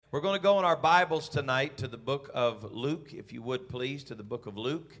We're going to go in our Bibles tonight to the book of Luke, if you would please, to the book of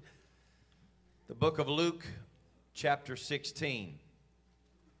Luke. The book of Luke, chapter 16.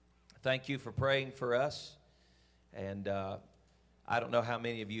 Thank you for praying for us. And I don't know how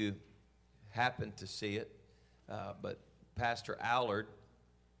many of you happened to see it, but Pastor Allard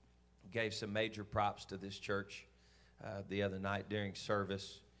gave some major props to this church the other night during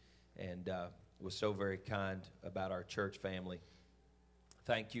service, and was so very kind about our church family.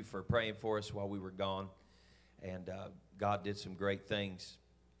 Thank you for praying for us while we were gone, and God did some great things.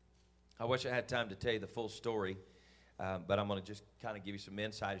 I wish I had time to tell you the full story, but I'm going to just kind of give you some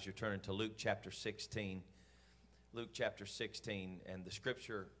insight as you're turning to Luke chapter 16. Luke chapter 16, and the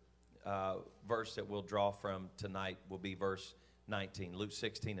scripture verse that we'll draw from tonight will be verse 19, Luke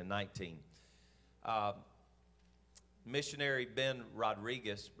 16 and 19. Missionary Ben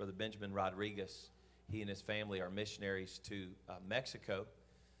Rodriguez, Brother Benjamin Rodriguez, he and his family are missionaries to Mexico,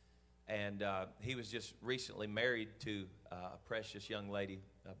 and he was just recently married to a precious young lady,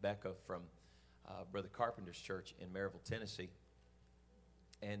 Becca, from Brother Carpenter's church in Maryville, Tennessee.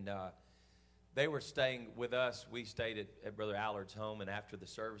 And they were staying with us. We stayed at Brother Allard's home, and after the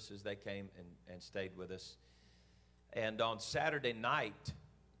services, they came and stayed with us. And on Saturday night,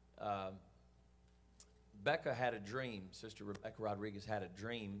 Becca had a dream. Sister Rebecca Rodriguez had a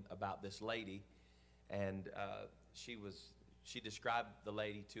dream about this lady, and she described the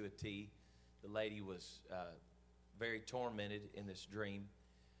lady to a T. The lady was very tormented in this dream.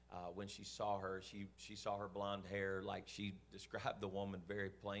 When she saw her, she saw her blonde hair, like she described the woman very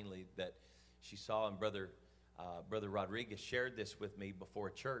plainly that she saw. And Brother Rodriguez shared this with me before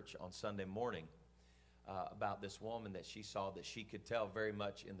church on Sunday morning about this woman that she saw, that she could tell very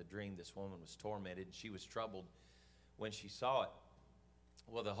much in the dream this woman was tormented, and she was troubled when she saw it.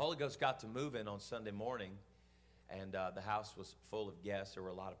 Well, the Holy Ghost got to moving on Sunday morning, and the house was full of guests. There were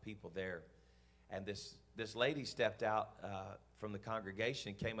a lot of people there. And this lady stepped out from the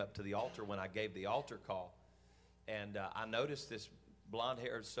congregation, came up to the altar when I gave the altar call. And I noticed this blonde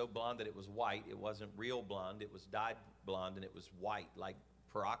hair, so blonde that it was white. It wasn't real blonde. It was dyed blonde, and it was white, like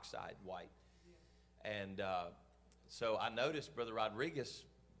peroxide white. And so I noticed Brother Rodriguez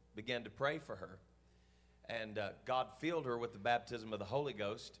began to pray for her. And God filled her with the baptism of the Holy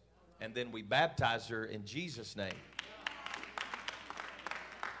Ghost. And then we baptized her in Jesus' name.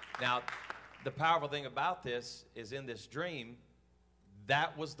 Now, the powerful thing about this is in this dream,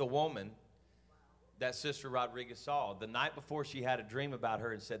 that was the woman that Sister Rodriguez saw. The night before, she had a dream about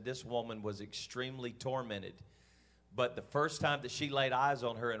her and said this woman was extremely tormented. But the first time that she laid eyes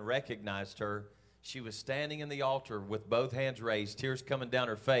on her and recognized her, she was standing in the altar with both hands raised, tears coming down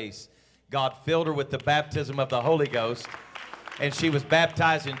her face. God filled her with the baptism of the Holy Ghost, and she was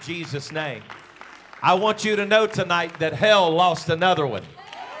baptized in Jesus' name. I want you to know tonight that hell lost another one.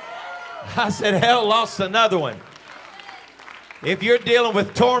 I said hell lost another one. If you're dealing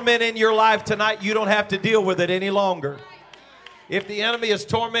with torment in your life tonight, you don't have to deal with it any longer. If the enemy has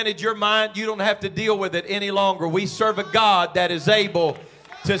tormented your mind, you don't have to deal with it any longer. We serve a God that is able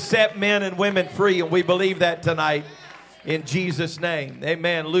to set men and women free, and we believe that tonight in Jesus' name.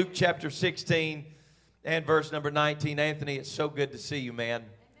 Amen. Luke chapter 16 and verse number 19. Anthony, it's so good to see you, man.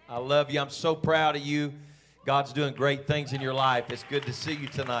 I love you. I'm so proud of you. God's doing great things in your life. It's good to see you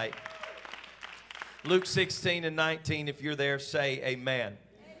tonight. Luke 16 and 19, if you're there, say amen.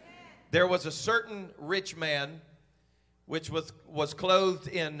 There was a certain rich man which was clothed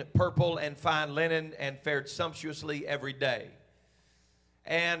in purple and fine linen and fared sumptuously every day.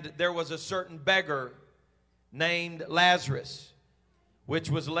 And there was a certain beggar named Lazarus, which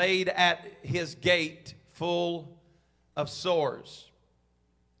was laid at his gate full of sores,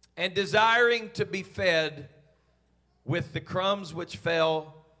 and desiring to be fed with the crumbs which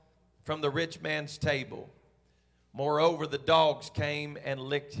fell from the rich man's table. Moreover, the dogs came and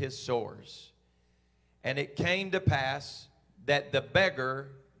licked his sores. And it came to pass that the beggar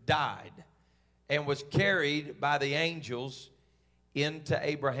died and was carried by the angels into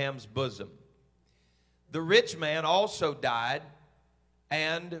Abraham's bosom. The rich man also died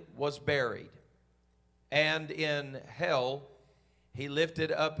and was buried. And in hell he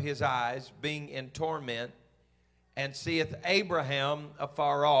lifted up his eyes, being in torment, and seeth Abraham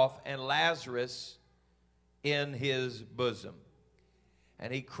afar off, and Lazarus in his bosom.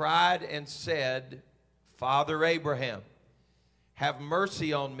 And he cried and said, Father Abraham, have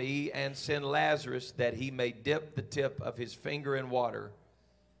mercy on me, and send Lazarus, that he may dip the tip of his finger in water,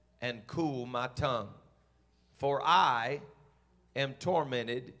 and cool my tongue. For I am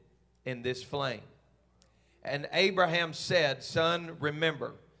tormented in this flame. And Abraham said, Son,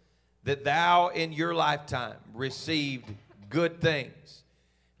 remember that thou in your lifetime received good things,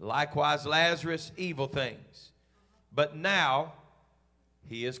 Likewise Lazarus, evil things. But now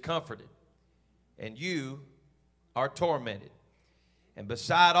he is comforted, and you are tormented. And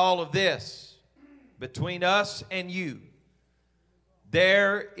beside all of this, between us and you,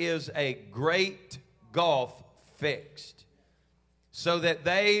 there is a great gulf fixed, so that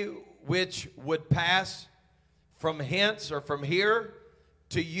they which would pass from hence or from here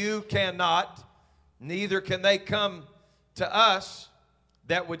to you cannot, neither can they come to us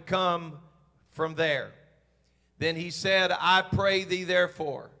that would come from there. Then he said, I pray thee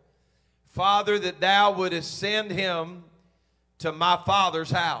therefore, Father, that thou wouldest send him to my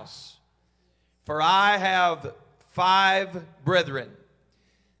father's house. For I have 5 brethren,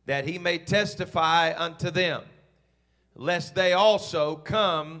 that he may testify unto them, lest they also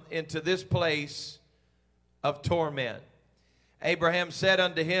come into this place of torment. Abraham said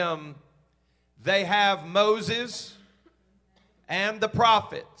unto him, they have Moses and the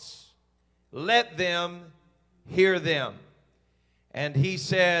prophets. Let them hear them. And he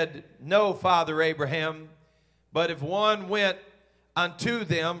said, no, Father Abraham, but if one went unto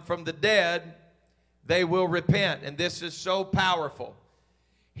them from the dead, they will repent. And this is so powerful.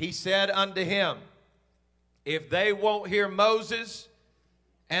 He said unto him, if they won't hear Moses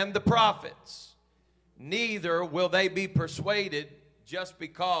and the prophets, neither will they be persuaded just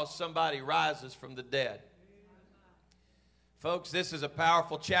because somebody rises from the dead. Folks, this is a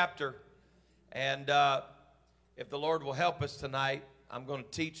powerful chapter, and if the Lord will help us tonight, I'm going to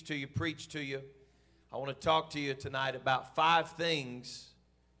teach to you, preach to you. I want to talk to you tonight about 5 things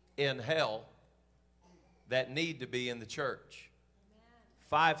in hell that need to be in the church.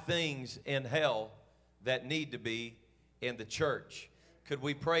 5 things in hell that need to be in the church. Could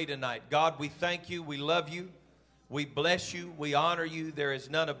we pray tonight? God, we thank you. We love you. We bless you. We honor you. There is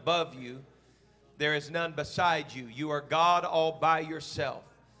none above you. There is none beside you. You are God all by yourself.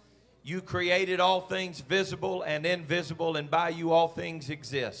 You created all things visible and invisible, and by you all things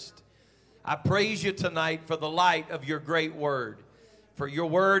exist. I praise you tonight for the light of your great word. For your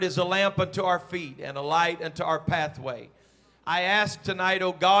word is a lamp unto our feet and a light unto our pathway. I ask tonight,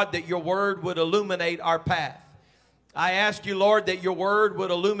 oh God, that your word would illuminate our path. I ask you, Lord, that your word would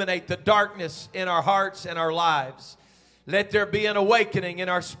illuminate the darkness in our hearts and our lives. Let there be an awakening in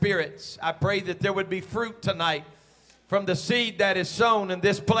our spirits. I pray that there would be fruit tonight from the seed that is sown in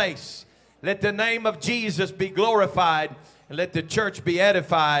this place. Let the name of Jesus be glorified, and let the church be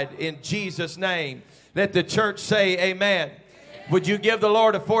edified in Jesus' name. Let the church say amen. Would you give the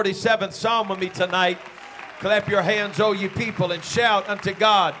Lord a 47th Psalm with me tonight? Clap your hands, O you people, and shout unto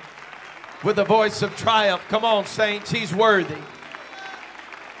God with a voice of triumph. Come on, saints, he's worthy.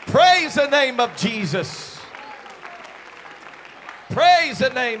 Praise the name of Jesus. Praise the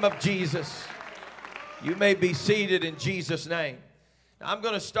name of Jesus. You may be seated in Jesus' name. Now, I'm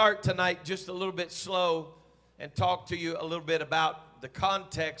going to start tonight just a little bit slow and talk to you a little bit about the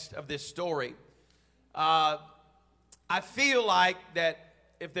context of this story. I feel like that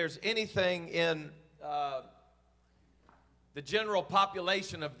if there's anything in the general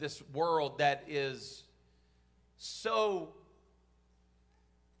population of this world that is so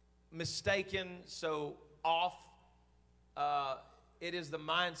mistaken, so off, it is the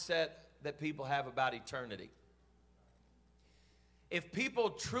mindset that people have about eternity. If people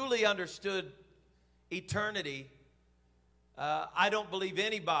truly understood eternity, I don't believe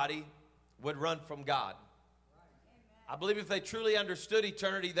anybody would run from God. I believe if they truly understood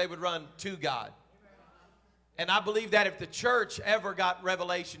eternity, they would run to God. And I believe that if the church ever got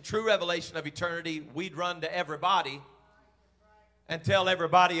revelation, true revelation of eternity, we'd run to everybody and tell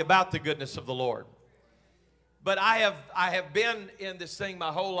everybody about the goodness of the Lord. But I have been in this thing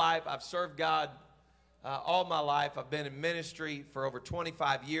my whole life. I've served God all my life. I've been in ministry for over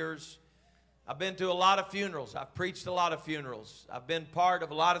 25 years. I've been to a lot of funerals. I've preached a lot of funerals. I've been part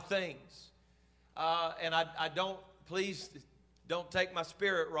of a lot of things. And I don't, please don't take my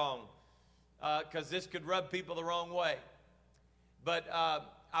spirit wrong, because this could rub people the wrong way. But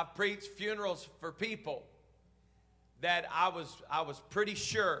I've preached funerals for people that I was pretty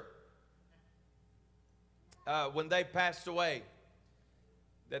sure when they passed away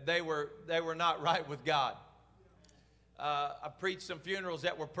that they were not right with God. I preached some funerals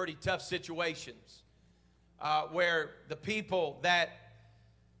that were pretty tough situations, where the people that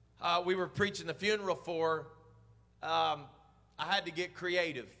we were preaching the funeral for, I had to get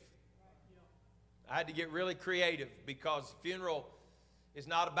creative. I had to get really creative, because funeral is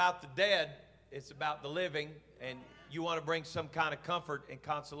not about the dead, it's about the living, and you want to bring some kind of comfort and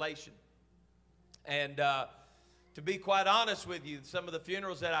consolation. And to be quite honest with you, some of the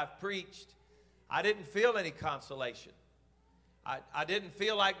funerals that I've preached, I didn't feel any consolation. I didn't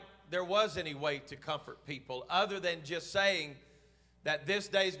feel like there was any way to comfort people other than just saying that this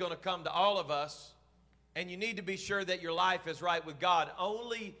day is going to come to all of us, and you need to be sure that your life is right with God,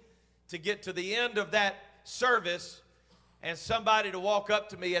 only to get to the end of that service and somebody to walk up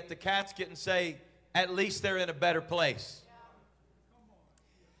to me at the casket and say, at least they're in a better place.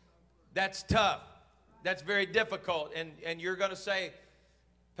 That's tough. That's very difficult. And you're going to say,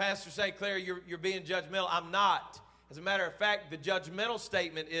 Pastor St.Clair, you're being judgmental. I'm not. As a matter of fact, the judgmental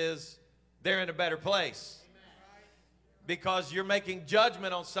statement is they're in a better place. Because you're making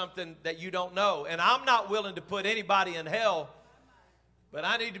judgment on something that you don't know. And I'm not willing to put anybody in hell, but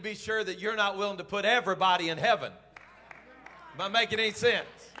I need to be sure that you're not willing to put everybody in heaven. Am I making any sense?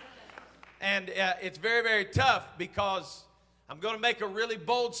 And it's very, very tough because I'm going to make a really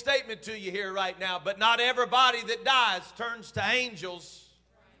bold statement to you here right now, but not everybody that dies turns to angels.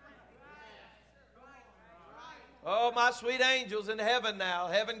 Oh, my sweet angels in heaven now.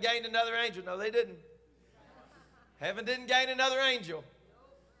 Heaven gained another angel. No, they didn't. Heaven didn't gain another angel.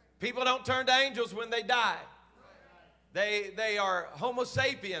 People don't turn to angels when they die. They are homo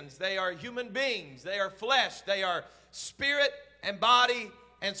sapiens. They are human beings. They are flesh. They are spirit and body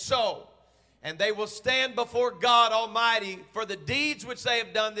and soul. And they will stand before God Almighty for the deeds which they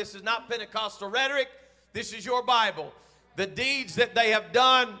have done. This is not Pentecostal rhetoric. This is your Bible. The deeds that they have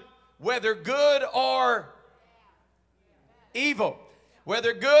done, whether good or evil.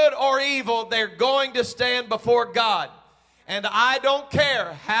 Whether good or evil, they're going to stand before God. And I don't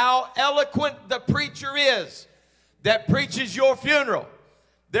care how eloquent the preacher is that preaches your funeral.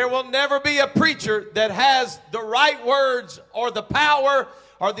 There will never be a preacher that has the right words or the power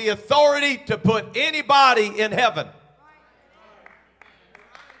or the authority to put anybody in heaven.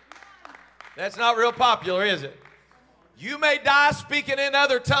 That's not real popular, is it? You may die speaking in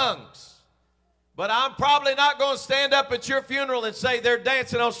other tongues. But I'm probably not going to stand up at your funeral and say they're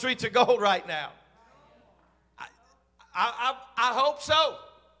dancing on streets of gold right now. I hope so.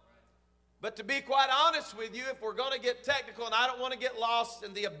 But to be quite honest with you, if we're going to get technical, and I don't want to get lost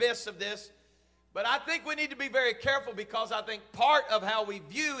in the abyss of this, but I think we need to be very careful because I think part of how we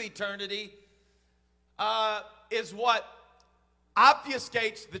view eternity is what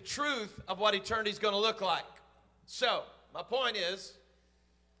obfuscates the truth of what eternity is going to look like. So, my point is,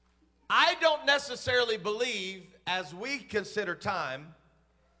 I don't necessarily believe, as we consider time,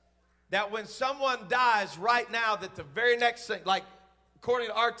 that when someone dies right now, that the very next thing, like according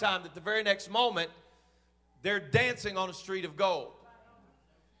to our time, that the very next moment, they're dancing on a street of gold.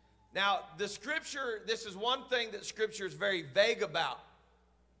 Now, the Scripture, this is one thing that Scripture is very vague about.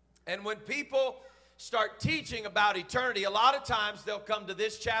 And when people start teaching about eternity, a lot of times they'll come to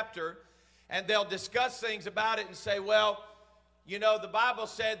this chapter and they'll discuss things about it and say, well, you know, the Bible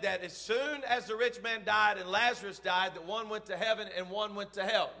said that as soon as the rich man died and Lazarus died, that one went to heaven and one went to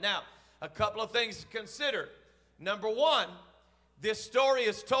hell. Now, a couple of things to consider. Number one, this story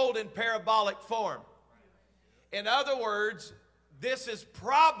is told in parabolic form. In other words, this is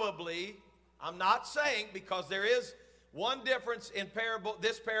probably, I'm not saying, because there is one difference in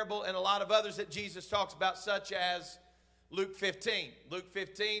this parable and a lot of others that Jesus talks about, such as Luke 15. Luke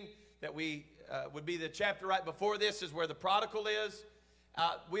 15, that would be the chapter right before this, is where the prodigal is.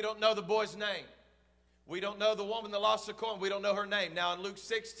 We don't know the boy's name. We don't know the woman that lost the coin. We don't know her name. Now in Luke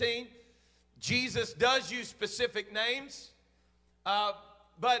 16, Jesus does use specific names,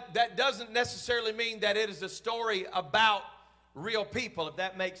 but that doesn't necessarily mean that it is a story about real people, if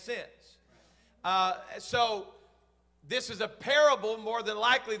that makes sense. So this is a parable more than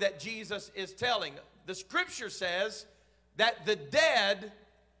likely that Jesus is telling. The Scripture says that the dead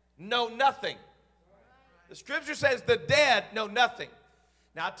know nothing. The Scripture says the dead know nothing.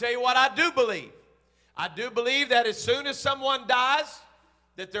 Now, I'll tell you what I do believe. I do believe that as soon as someone dies,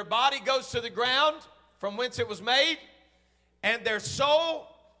 that their body goes to the ground from whence it was made, and their soul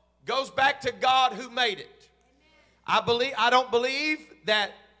goes back to God who made it. I don't believe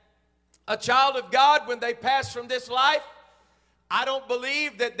that a child of God, when they pass from this life, I don't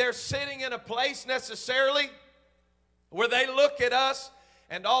believe that they're sitting in a place necessarily where they look at us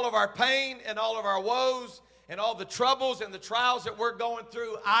and all of our pain and all of our woes and all the troubles and the trials that we're going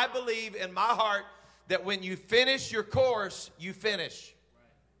through. I believe in my heart that when you finish your course, you finish.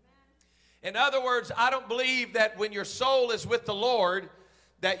 In other words, I don't believe that when your soul is with the Lord,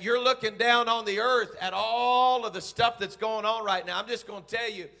 that you're looking down on the earth at all of the stuff that's going on right now. I'm just going to tell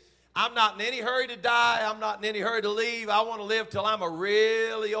you, I'm not in any hurry to die. I'm not in any hurry to leave. I want to live till I'm a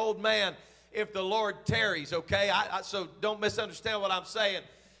really old man if the Lord tarries, okay? So don't misunderstand what I'm saying.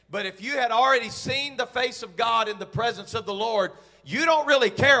 But if you had already seen the face of God in the presence of the Lord, you don't really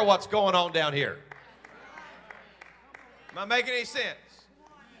care what's going on down here. Am I making any sense?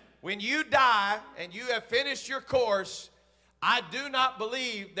 When you die and you have finished your course, I do not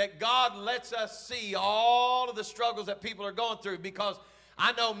believe that God lets us see all of the struggles that people are going through, because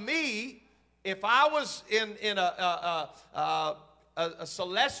I know me, if I was in a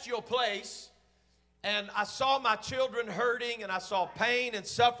celestial place and I saw my children hurting and I saw pain and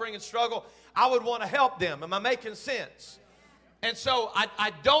suffering and struggle, I would want to help them. Am I making sense? And so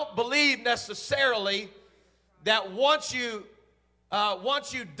I don't believe necessarily that once you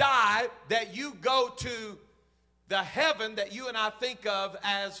die, that you go to the heaven that you and I think of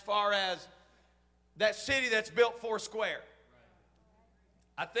as far as that city that's built four square.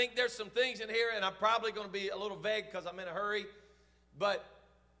 I think there's some things in here, and I'm probably going to be a little vague because I'm in a hurry, but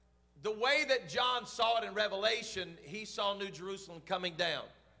the way that John saw it in Revelation, he saw New Jerusalem coming down.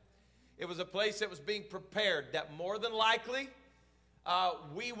 It was a place that was being prepared, that more than likely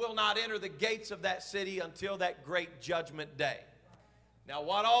we will not enter the gates of that city until that great judgment day. Now,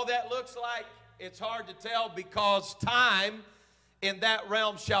 what all that looks like, it's hard to tell, because time in that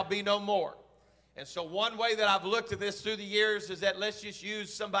realm shall be no more. And so one way that I've looked at this through the years is that let's just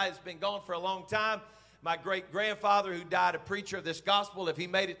use somebody that's been gone for a long time. My great-grandfather, who died a preacher of this gospel, if he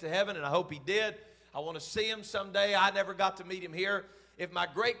made it to heaven, and I hope he did, I want to see him someday. I never got to meet him here. If my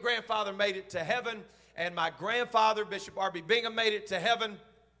great-grandfather made it to heaven and my grandfather, Bishop R.B. Bingham, made it to heaven,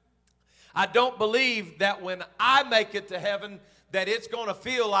 I don't believe that when I make it to heaven that it's going to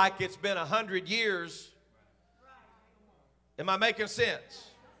feel like it's been 100 years. Am I making sense?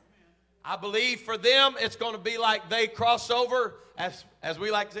 I believe for them it's going to be like they cross over, as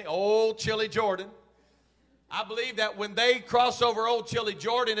we like to say, old Chilly Jordan. I believe that when they cross over old Chilly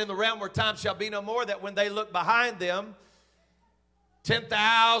Jordan in the realm where time shall be no more, that when they look behind them,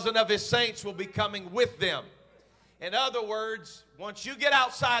 10,000 of his saints will be coming with them. In other words, once you get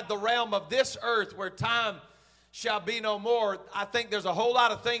outside the realm of this earth where time shall be no more, I think there's a whole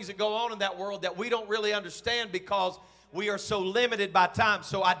lot of things that go on in that world that we don't really understand because we are so limited by time.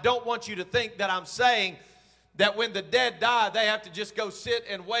 So I don't want you to think that I'm saying that when the dead die, they have to just go sit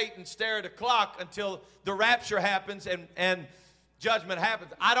and wait and stare at a clock until the rapture happens and judgment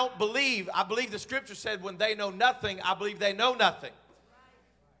happens. I believe the scripture said when they know nothing, I believe they know nothing.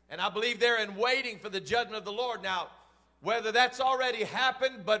 And I believe they're in waiting for the judgment of the Lord. Now, whether that's already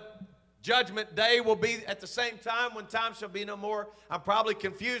happened, but judgment day will be at the same time when time shall be no more, I'm probably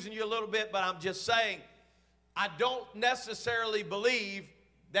confusing you a little bit, but I'm just saying I don't necessarily believe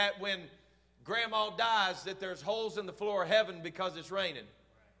that when grandma dies that there's holes in the floor of heaven because it's raining.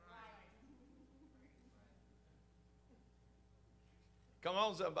 Come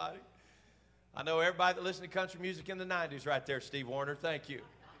on, somebody. I know everybody that listened to country music in the 90s right there, Steve Warner. Thank you.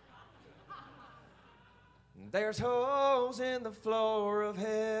 There's holes in the floor of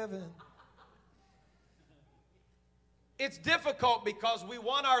heaven. It's difficult because we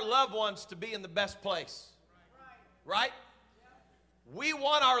want our loved ones to be in the best place. Right? We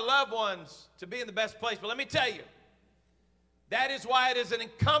want our loved ones to be in the best place. But let me tell you, that is why it is an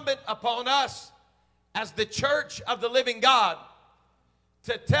incumbent upon us as the church of the living God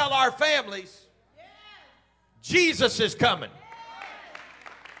to tell our families, Jesus is coming.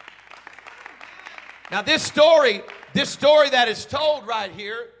 Now this story that is told right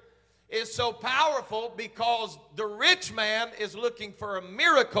here is so powerful because the rich man is looking for a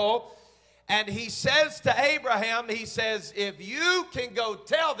miracle, and he says to Abraham, he says, if you can go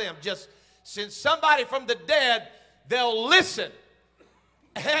tell them, just send somebody from the dead, they'll listen.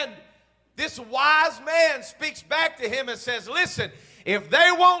 And this wise man speaks back to him and says, listen, if they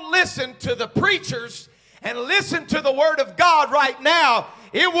won't listen to the preachers and listen to the word of God right now,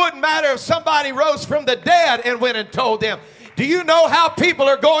 it wouldn't matter if somebody rose from the dead and went and told them. Do you know how people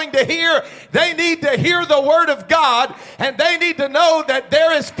are going to hear? They need to hear the word of God, and they need to know that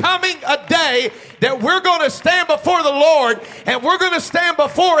there is coming a day that we're going to stand before the Lord, and we're going to stand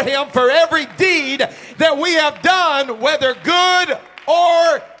before him for every deed that we have done, whether good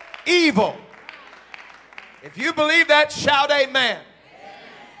or evil. If you believe that, shout amen.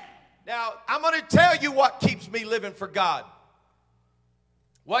 Now, I'm going to tell you what keeps me living for God.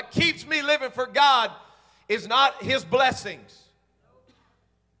 What keeps me living for God is not his blessings.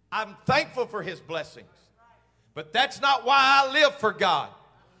 I'm thankful for his blessings. But that's not why I live for God.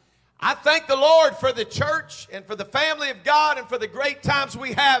 I thank the Lord for the church and for the family of God and for the great times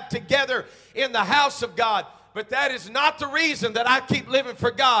we have together in the house of God. But that is not the reason that I keep living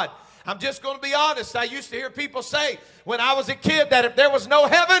for God. I'm just going to be honest. I used to hear people say when I was a kid that if there was no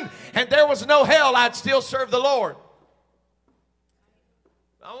heaven and there was no hell, I'd still serve the Lord.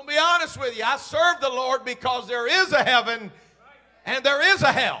 I'm going to be honest with you. I serve the Lord because there is a heaven and there is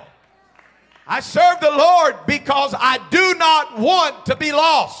a hell. I serve the Lord because I do not want to be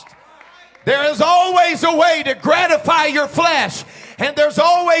lost. There is always a way to gratify your flesh, and there's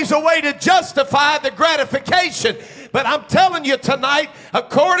always a way to justify the gratification. But I'm telling you tonight,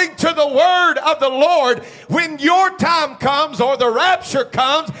 according to the word of the Lord, when your time comes or the rapture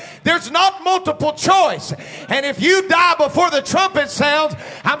comes, there's not multiple choice. And if you die before the trumpet sounds,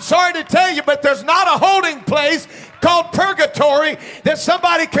 I'm sorry to tell you, but there's not a holding place called purgatory that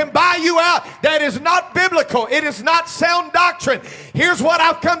somebody can buy you out. That is not biblical. It is not sound doctrine. Here's what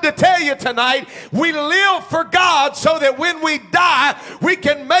I've come to tell you tonight. We live for God so that when we die, we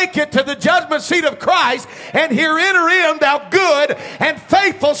can make it to the judgment seat of Christ, and here enter in thou good and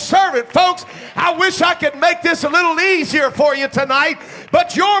faithful servant. Folks, I wish I could make this a little easier for you tonight,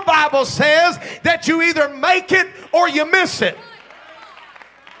 but your Bible says that you either make it or you miss it.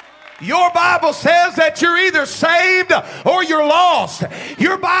 Your Bible says that you're either saved or you're lost.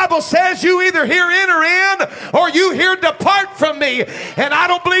 Your Bible says you either here enter in or you here depart from me. And I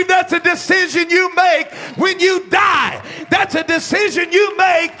don't believe that's a decision you make when you die. That's a decision you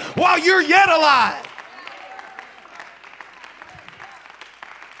make while you're yet alive.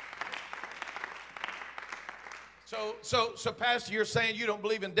 So Pastor, you're saying you don't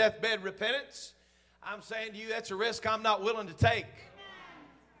believe in deathbed repentance? I'm saying to you that's a risk I'm not willing to take.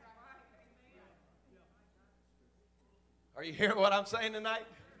 Are you hearing what I'm saying tonight?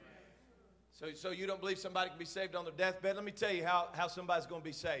 So you don't believe somebody can be saved on their deathbed? Let me tell you how somebody's going to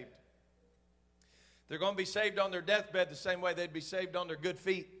be saved. They're going to be saved on their deathbed the same way they'd be saved on their good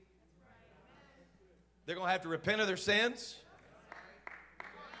feet. They're going to have to repent of their sins.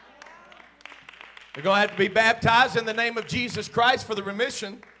 They're going to have to be baptized in the name of Jesus Christ for the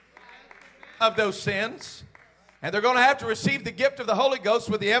remission of those sins. And they're going to have to receive the gift of the Holy Ghost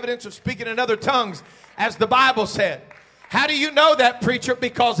with the evidence of speaking in other tongues, as the Bible said. How do you know that, preacher?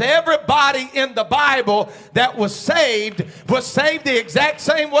 Because everybody in the Bible that was saved the exact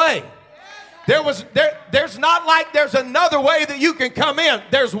same way. There's not like there's another way that you can come in.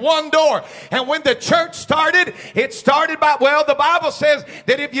 There's one door. And when the church started, it started by, well, the Bible says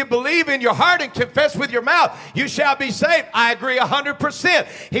that if you believe in your heart and confess with your mouth, you shall be saved. I agree 100%.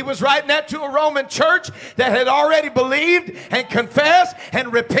 He was writing that to a Roman church that had already believed and confessed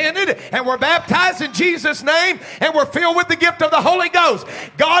and repented and were baptized in Jesus' name and were filled with the gift of the Holy Ghost.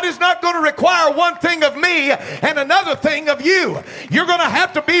 God is not going to require one thing of me and another thing of you. You're going to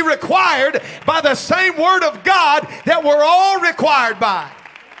have to be required by the same word of God that we're all required by.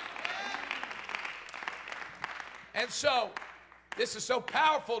 And so, this is so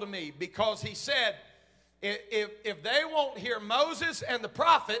powerful to me because he said, if they won't hear Moses and the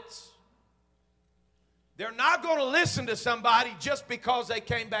prophets, they're not going to listen to somebody just because they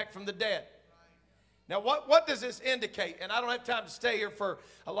came back from the dead. Now, what does this indicate? And I don't have time to stay here for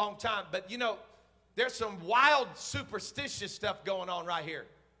a long time, but you know, there's some wild superstitious stuff going on right here.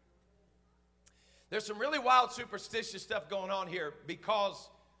 There's some really wild superstitious stuff going on here because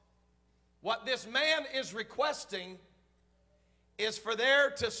what this man is requesting is for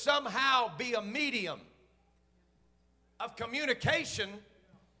there to somehow be a medium of communication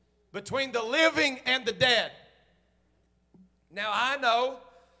between the living and the dead. Now, I know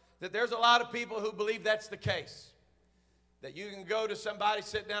that there's a lot of people who believe that's the case. That you can go to somebody,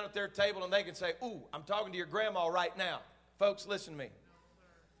 sit down at their table, and they can say, ooh, I'm talking to your grandma right now. Folks, listen to me.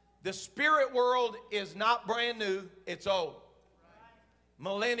 The spirit world is not brand new, it's old.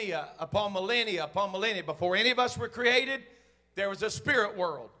 Millennia upon millennia upon millennia. Before any of us were created, there was a spirit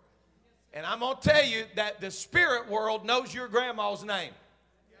world. And I'm going to tell you that the spirit world knows your grandma's name.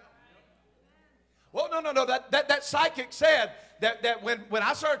 Well, no. That psychic said that when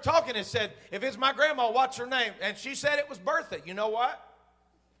I started talking, it said, if it's my grandma, what's her name? And she said it was Bertha. You know what?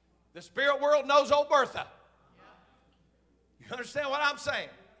 The spirit world knows old Bertha. You understand what I'm saying?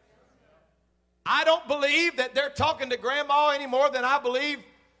 I don't believe that they're talking to grandma any more than I believe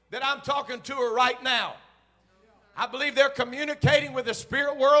that I'm talking to her right now. I believe they're communicating with the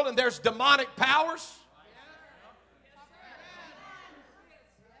spirit world and there's demonic powers.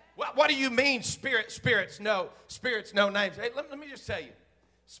 What do you mean spirits know names? Hey, let me just tell you.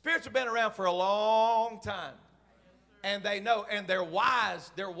 Spirits have been around for a long time. And they know, and they're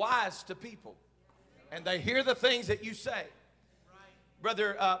wise to people. And they hear the things that you say.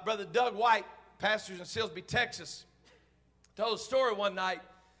 Brother Doug White, pastors in Silsbee, Texas, told a story one night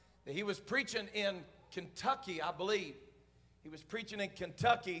that he was preaching in Kentucky, I believe. He was preaching in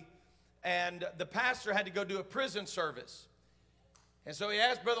Kentucky, and the pastor had to go do a prison service. And so he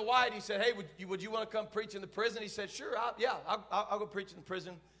asked Brother White, he said, hey, would you want to come preach in the prison? He said, sure, I'll go preach in the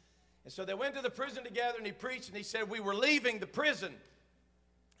prison. And so they went to the prison together, and he preached, and he said, we were leaving the prison.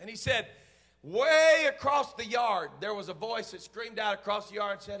 And he said, way across the yard, there was a voice that screamed out across the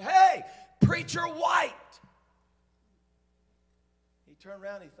yard and said, "Hey, Preacher White." He turned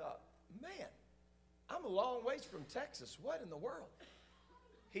around and he thought, "Man, I'm a long ways from Texas. What in the world?"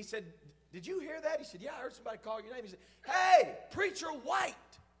 He said, "Did you hear that?" He said, "Yeah, I heard somebody call your name." He said, "Hey, Preacher White."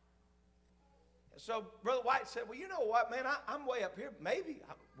 So Brother White said, "Well, you know what, man, I'm way up here. Maybe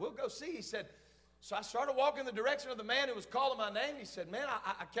we'll go see." He said, so I started walking in the direction of the man who was calling my name. He said, "Man,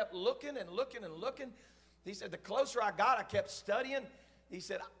 I kept looking and looking and looking." He said, "The closer I got, I kept studying." He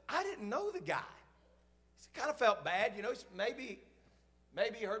said, "I didn't know the guy." He said, "Kind of felt bad, you know. Maybe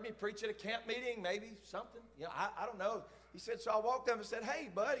he heard me preach at a camp meeting, maybe something. You know, I don't know." He said, so I walked up and said, "Hey,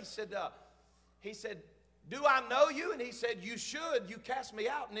 bud," he said, "Do I know you?" And he said, "You should. You cast me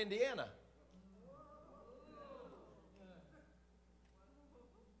out in Indiana."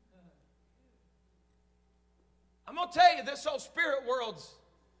 I'm going to tell you, this whole spirit world's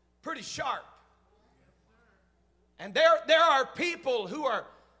pretty sharp. And there are people who are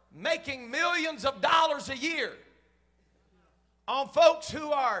making millions of dollars a year on folks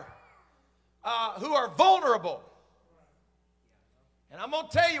who are vulnerable. And I'm going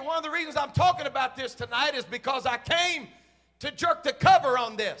to tell you, one of the reasons I'm talking about this tonight is because I came to jerk the cover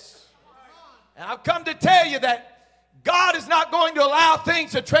on this. And I've come to tell you that God is not going to allow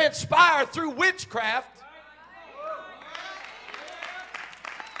things to transpire through witchcraft.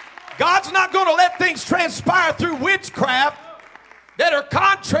 God's not going to let things transpire through witchcraft that are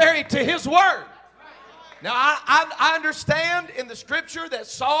contrary to His Word. Now, I understand in the Scripture that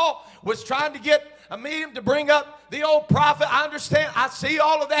Saul was trying to get a medium to bring up the old prophet. I understand. I see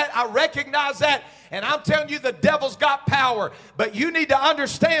all of that. I recognize that. And I'm telling you, the devil's got power. But you need to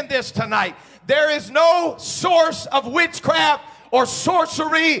understand this tonight. There is no source of witchcraft or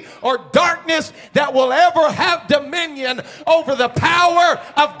sorcery or darkness that will ever have dominion over the power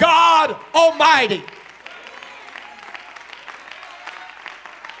of God Almighty.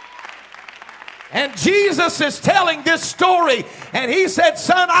 And Jesus is telling this story, and He said,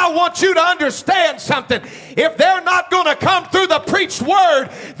 "Son, I want you to understand something. If they're not going to come through the preached word,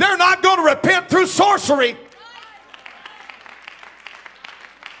 they're not going to repent through sorcery."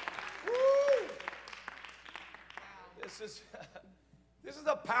 This is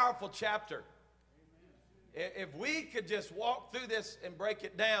a powerful chapter. If we could just walk through this and break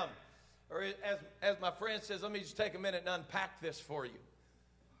it down, or as my friend says, let me just take a minute and unpack this for you.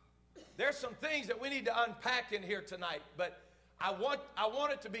 There's some things that we need to unpack in here tonight, but I want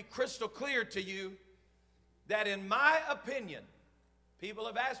it to be crystal clear to you that in my opinion, people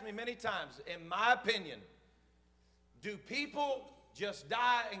have asked me many times, in my opinion, do people just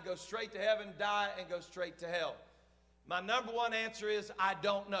die and go straight to heaven, die and go straight to hell? My number one answer is I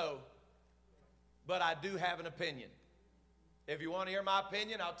don't know, but I do have an opinion. If you want to hear my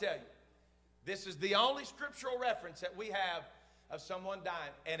opinion, I'll tell you. This is the only scriptural reference that we have of someone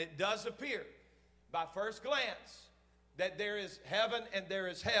dying. And it does appear by first glance that there is heaven and there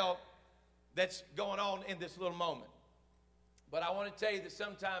is hell that's going on in this little moment. But I want to tell you that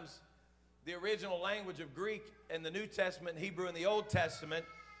sometimes the original language of Greek in the New Testament, Hebrew in the Old Testament,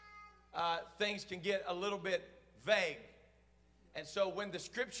 things can get a little bit vague. And so when the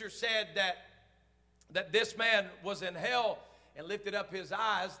scripture said that this man was in hell and lifted up his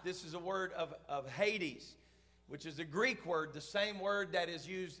eyes, this is a word of Hades, which is a Greek word, the same word that is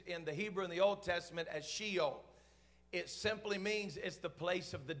used in the Hebrew in the Old Testament as Sheol. It simply means it's the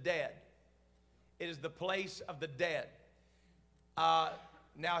place of the dead. It is the place of the dead.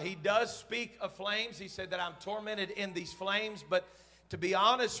 Now, he does speak of flames. He said that I'm tormented in these flames. But to be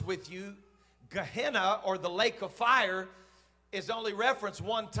honest with you, Gehenna, or the lake of fire, is only referenced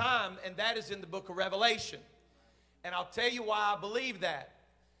one time, and that is in the book of Revelation. And I'll tell you why I believe that.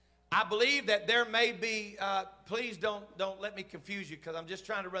 I believe that there may be, please don't let me confuse you, because I'm just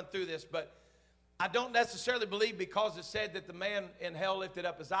trying to run through this, but I don't necessarily believe because it said that the man in hell lifted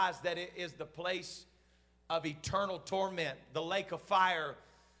up his eyes that it is the place of eternal torment, the lake of fire,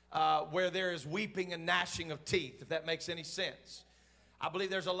 where there is weeping and gnashing of teeth, if that makes any sense. I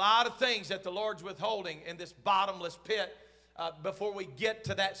believe there's a lot of things that the Lord's withholding in this bottomless pit before we get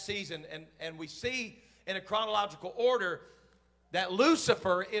to that season. And we see in a chronological order that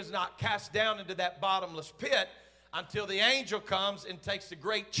Lucifer is not cast down into that bottomless pit until the angel comes and takes the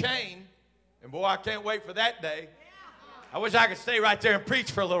great chain. And boy, I can't wait for that day. I wish I could stay right there and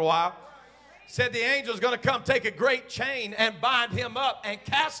preach for a little while. Said the angel's going to come take a great chain and bind him up and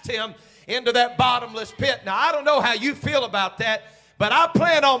cast him into that bottomless pit. Now, I don't know how you feel about that, but I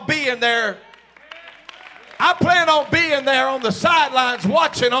plan on being there. I plan on being there on the sidelines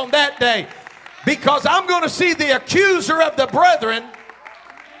watching on that day, because I'm going to see the accuser of the brethren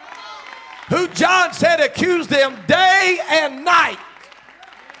who John said accused them day and night.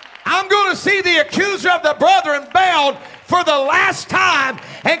 I'm going to see the accuser of the brethren bound for the last time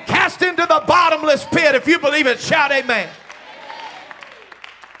and cast into the bottomless pit. If you believe it, shout amen.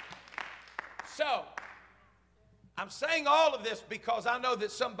 So, I'm saying all of this because I know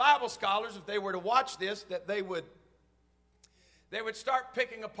that some Bible scholars, if they were to watch this, that they would start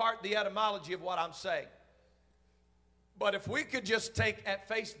picking apart the etymology of what I'm saying. But if we could just take at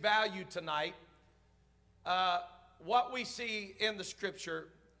face value tonight what we see in the Scripture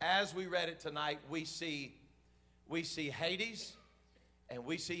as we read it tonight, we see Hades and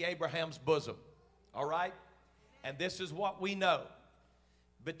we see Abraham's bosom. All right? And this is what we know.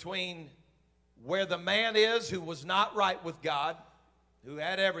 Between where the man is who was not right with God, who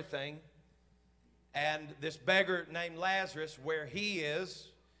had everything, and this beggar named Lazarus, where he is,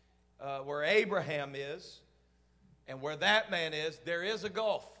 where Abraham is, and where that man is, there is a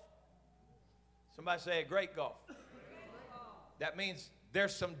gulf. Somebody say a great gulf. That means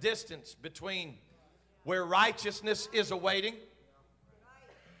there's some distance between where righteousness is awaiting,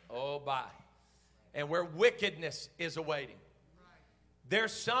 and where wickedness is awaiting.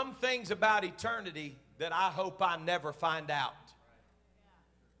 There's some things about eternity that I hope I never find out.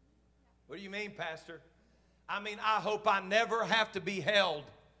 What do you mean, Pastor? I mean, I hope I never have to be held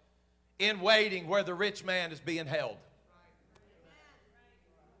in waiting where the rich man is being held.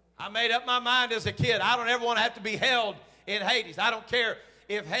 I made up my mind as a kid. I don't ever want to have to be held in Hades. I don't care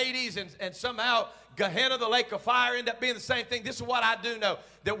if Hades and somehow Gehenna, the lake of fire, end up being the same thing. This is what I do know,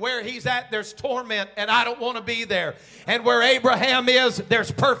 that where he's at, there's torment, and I don't want to be there. And where Abraham is,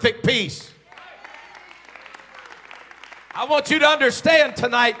 there's perfect peace. I want you to understand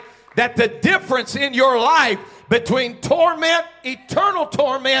tonight that the difference in your life between torment, eternal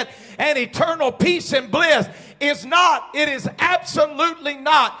torment, and eternal peace and bliss is not, it is absolutely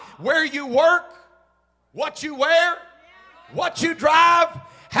not where you work, what you wear, what you drive,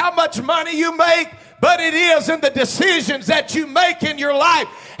 how much money you make, but it is in the decisions that you make in your life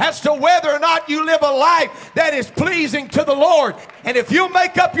as to whether or not you live a life that is pleasing to the Lord. And if you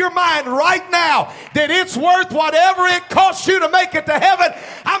make up your mind right now that it's worth whatever it costs you to make it to heaven,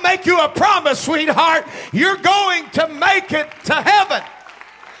 I make you a promise, sweetheart, you're going to make it to heaven.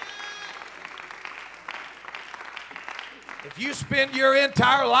 If you spend your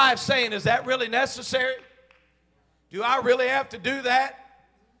entire life saying, is that really necessary? Do I really have to do that?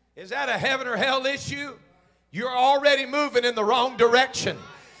 Is that a heaven or hell issue? You're already moving in the wrong direction.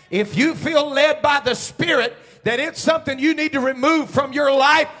 If you feel led by the Spirit that it's something you need to remove from your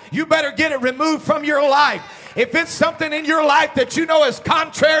life, you better get it removed from your life. If it's something in your life that you know is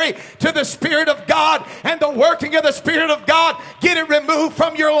contrary to the Spirit of God and the working of the Spirit of God, get it removed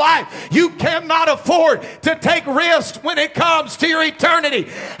from your life. You cannot afford to take risks when it comes to your eternity.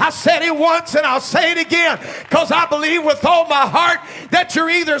 I said it once and I'll say it again because I believe with all my heart that you're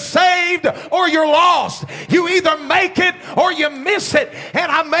either saved or you're lost. You either make it or you miss it.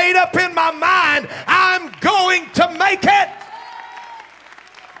 And I made up in my mind, I'm going to make it.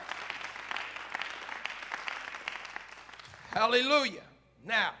 Hallelujah.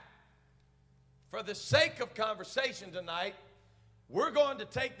 Now, for the sake of conversation tonight, we're going to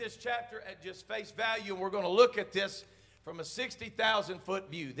take this chapter at just face value, and we're going to look at this from a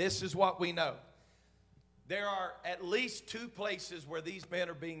 60,000-foot view. This is what we know. There are at least two places where these men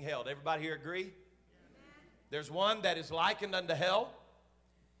are being held. Everybody here agree? There's one that is likened unto hell,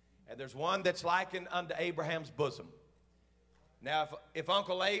 and there's one that's likened unto Abraham's bosom. Now, if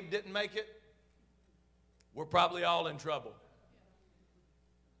Uncle Abe didn't make it, we're probably all in trouble.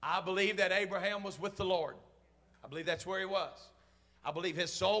 I believe that Abraham was with the Lord. I believe that's where he was. I believe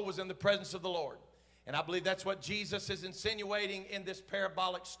his soul was in the presence of the Lord. And I believe that's what Jesus is insinuating in this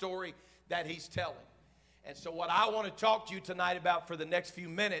parabolic story that he's telling. And so what I want to talk to you tonight about for the next few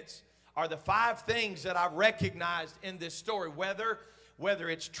minutes are the 5 things that I've recognized in this story. Whether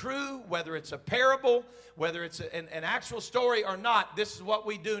it's true, whether it's a parable, whether it's an actual story or not, this is what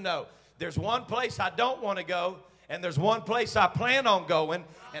we do know. There's one place I don't want to go, and there's one place I plan on going,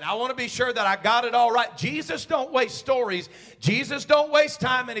 and I want to be sure that I got it all right. Jesus don't waste stories. Jesus don't waste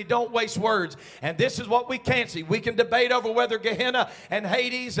time, and he don't waste words. And this is what we can't see. We can debate over whether Gehenna and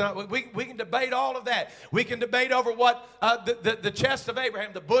Hades, we can debate all of that. We can debate over what the chest of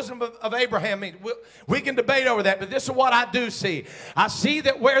Abraham, the bosom of Abraham means. We can debate over that, but this is what I do see. I see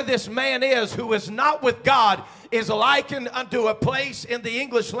that where this man is who is not with God is likened unto a place in the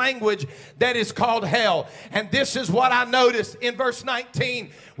English language that is called hell. And this is what I noticed in verse 19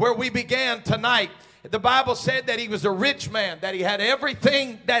 where we began tonight. The Bible said that he was a rich man, that he had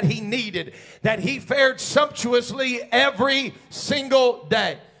everything that he needed, that he fared sumptuously every single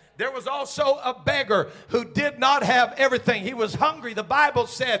day. there was also a beggar who did not have everything. He was hungry. The Bible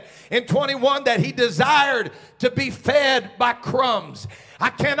said in 21 that he desired to be fed by crumbs.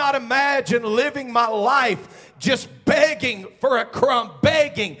 I cannot imagine living my life just begging for a crumb,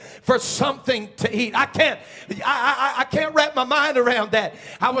 begging for something to eat. I can't wrap my mind around that.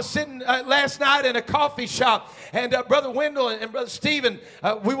 I was sitting last night in a coffee shop, and Brother Wendell and Brother Stephen,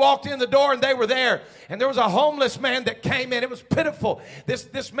 we walked in the door and they were there. And there was a homeless man that came in. It was pitiful.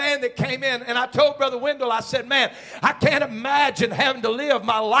 This man that came in, and I told Brother Wendell, I said, man, I can't imagine having to live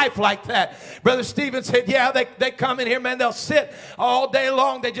my life like that. Brother Stephen said, yeah, they come in here, man, they'll sit all day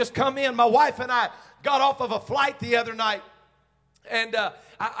long. They just come in. My wife and I got off of a flight the other night, and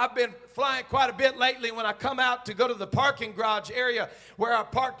I've been flying quite a bit lately. When I come out to go to the parking garage area where I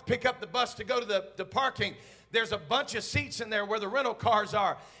park to pick up the bus to go to the parking, there's a bunch of seats in there where the rental cars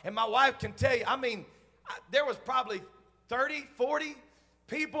are. And my wife can tell you, I mean, there was probably 30, 40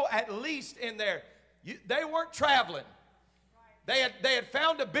 people at least in there. They weren't traveling. They had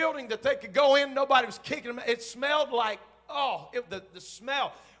found a building that they could go in. Nobody was kicking them. It smelled like, the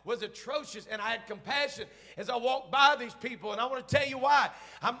smell was atrocious, and I had compassion as I walked by these people. And I want to tell you why.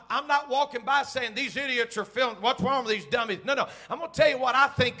 I'm not walking by saying these idiots are filmed. What's wrong with these dummies? No. I'm going to tell you what I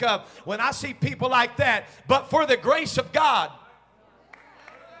think of when I see people like that. But for the grace of God,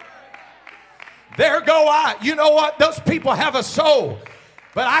 there go I. You know what? Those people have a soul.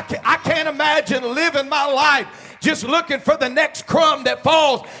 But I can't imagine living my life just looking for the next crumb that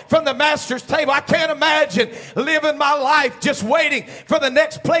falls from the master's table. I can't imagine living my life just waiting for the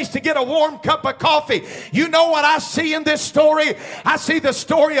next place to get a warm cup of coffee. You know what I see in this story? I see the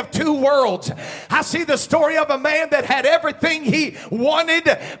story of two worlds. I see the story of a man that had everything he wanted,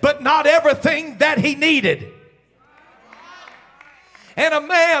 but not everything that he needed. And a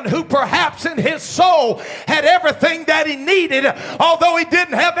man who perhaps in his soul had everything that he needed, although he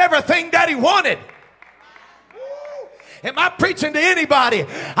didn't have everything that he wanted. Am I preaching to anybody?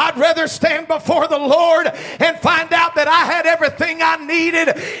 I'd rather stand before the Lord and find out that I had everything I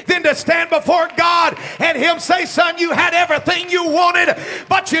needed than to stand before God and Him say, son, you had everything you wanted,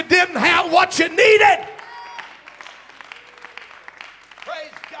 but you didn't have what you needed.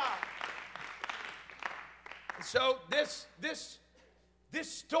 Praise God. So this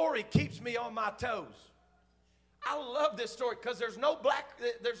story keeps me on my toes. I love this story because there's no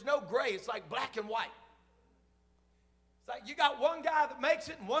gray. It's like black and white. It's like you got one guy that makes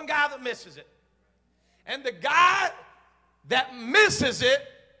it and one guy that misses it. And the guy that misses it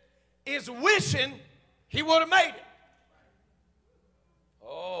is wishing he would have made it.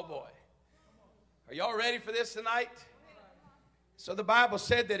 Oh, boy. Are y'all ready for this tonight? So the Bible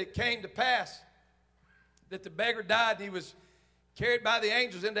said that it came to pass that the beggar died and he was carried by the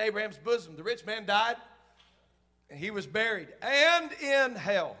angels into Abraham's bosom. The rich man died and he was buried. And in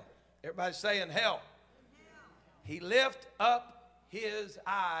hell, everybody say in hell, he lifted up his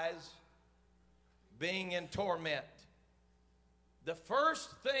eyes, being in torment. The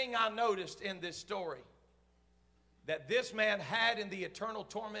first thing I noticed in this story that this man had in the eternal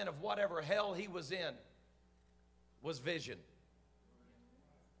torment of whatever hell he was in was vision.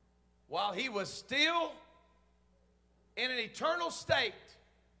 While he was still in an eternal state,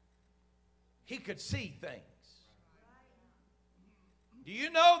 he could see things. Do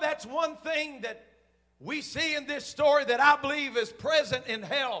you know that's one thing that we see in this story that I believe is present in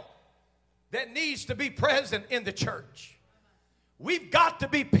hell that needs to be present in the church? We've got to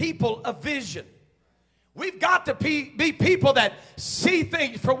be people of vision. We've got to be people that see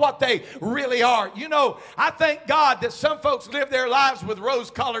things for what they really are. You know, I thank God that some folks live their lives with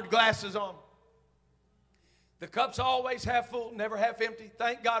rose-colored glasses on. The cup's always half full, never half empty.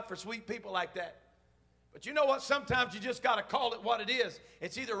 Thank God for sweet people like that. But you know what? Sometimes you just got to call it what it is.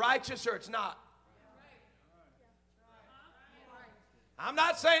 It's either righteous or it's not. I'm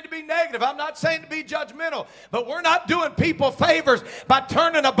not saying to be negative. I'm not saying to be judgmental. But we're not doing people favors by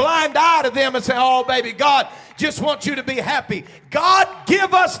turning a blind eye to them and saying, oh, baby, God just wants you to be happy. God,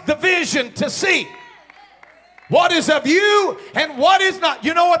 give us the vision to see what is of you and what is not.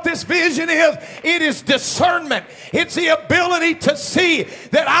 You know what this vision is? It is discernment. It's the ability to see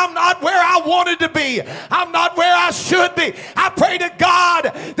that I'm not where I wanted to be. I'm not where I should be. I pray to God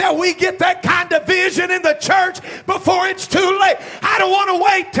that we get that kind of vision in the church before it's too late. I don't want to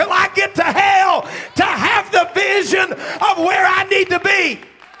wait till I get to hell to have the vision of where I need to be.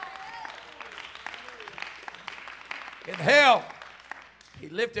 In hell, he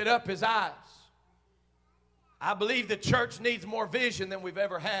lifted up his eyes. I believe the church needs more vision than we've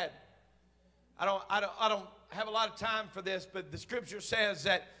ever had. I don't have a lot of time for this, but the scripture says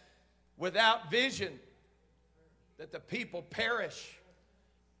that without vision, that the people perish.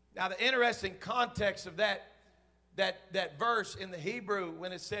 Now, the interesting context of that verse in the Hebrew,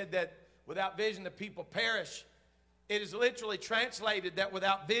 when it said that without vision the people perish, it is literally translated that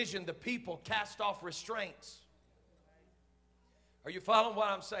without vision the people cast off restraints. Are you following what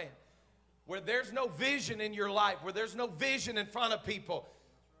I'm saying? Where there's no vision in your life, where there's no vision in front of people,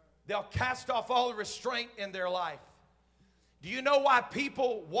 they'll cast off all the restraint in their life. Do you know why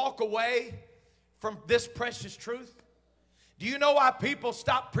people walk away from this precious truth? Do you know why people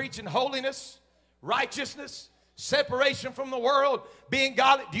stop preaching holiness, righteousness, separation from the world, being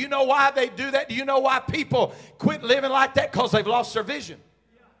godly? Do you know why they do that? Do you know why people quit living like that? Because they've lost their vision.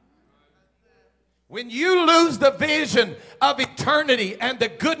 When you lose the vision of eternity and the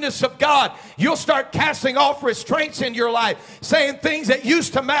goodness of God, you'll start casting off restraints in your life, saying things that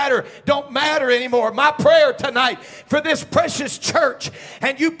used to matter don't matter anymore. My prayer tonight for this precious church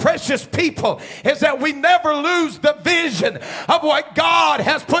and you precious people is that we never lose the vision of what God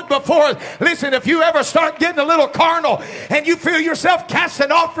has put before us. Listen, if you ever start getting a little carnal and you feel yourself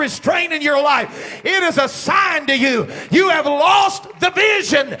casting off restraint in your life, it is a sign to you. You have lost the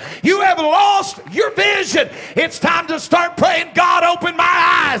vision. You have lost your vision. It's time to start praying, God, open my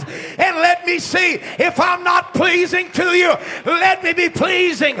eyes and let me see. If I'm not pleasing to you, let me be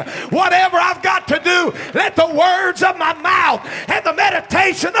pleasing. Whatever I've got to do, let the words of my mouth and the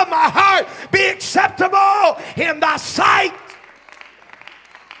meditation of my heart be acceptable in thy sight.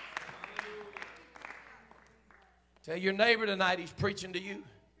 Tell your neighbor tonight, he's preaching to you.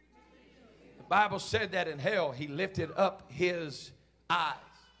 The Bible said that in hell he lifted up his eyes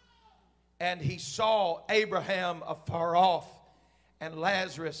and he saw Abraham afar off and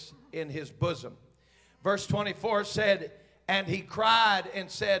Lazarus in his bosom. Verse 24 said, and he cried and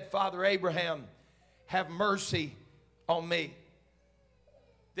said, Father Abraham, have mercy on me.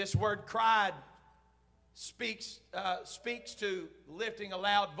 This word cried speaks to lifting a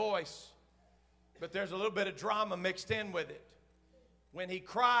loud voice, but there's a little bit of drama mixed in with it. When he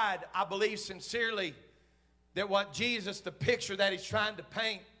cried, I believe sincerely that what Jesus, the picture that he's trying to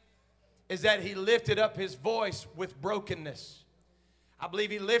paint, is that he lifted up his voice with brokenness. I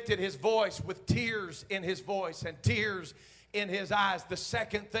believe he lifted his voice with tears in his voice and tears in his eyes. The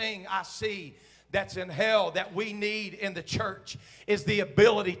second thing I see that's in hell that we need in the church is the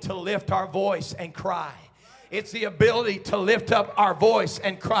ability to lift our voice and cry. It's the ability to lift up our voice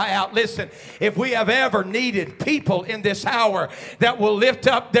and cry out. Listen, if we have ever needed people in this hour that will lift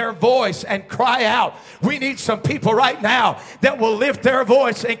up their voice and cry out, we need some people right now that will lift their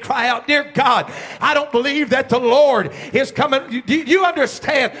voice and cry out, dear God, I don't believe that the Lord is coming. Do you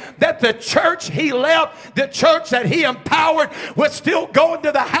understand that the church he left, the church that he empowered, was still going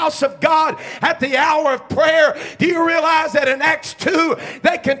to the house of God at the hour of prayer? Do you realize that in Acts 2,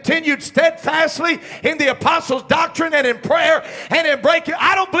 they continued steadfastly in the apostles' doctrine and in prayer and in breaking?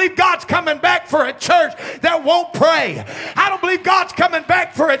 I don't believe God's coming back for a church that won't pray. I don't believe God's coming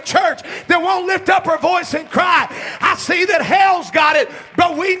back for a church that won't lift up her voice and cry. I see that hell's got it,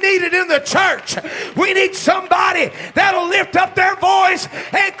 but we need it in the church. We need somebody that'll lift up their voice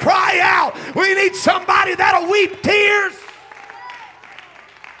and cry out. We need somebody that'll weep tears.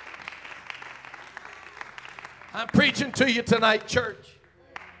 I'm preaching to you tonight, church.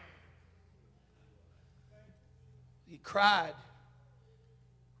 He cried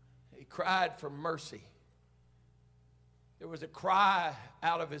for mercy. There was a cry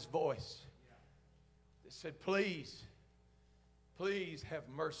out of his voice that said, please, please have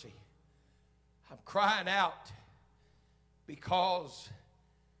mercy. I'm crying out because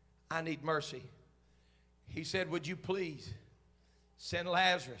I need mercy. He said, would you please send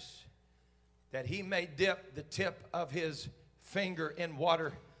Lazarus that he may dip the tip of his finger in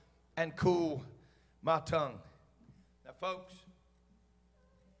water and cool my tongue. Now, folks,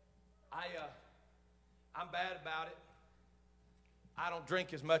 I'm bad about it. I don't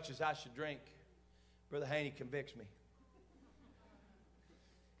drink as much as I should drink. Brother Haney convicts me.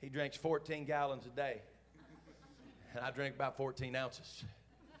 He drinks 14 gallons a day, and I drink about 14 ounces.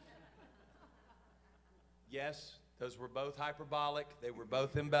 Yes, those were both hyperbolic. They were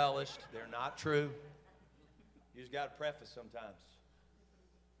both embellished. They're not true. You just got to preface sometimes.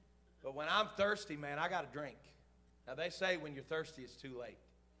 But when I'm thirsty, man, I got to drink. Now, they say when you're thirsty, it's too late.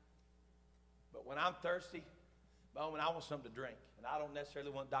 But when I'm thirsty, I want something to drink. And I don't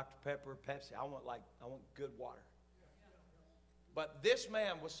necessarily want Dr. Pepper or Pepsi. I want good water. But this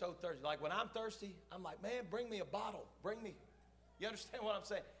man was so thirsty. Like when I'm thirsty, I'm like, man, bring me a bottle. Bring me. You understand what I'm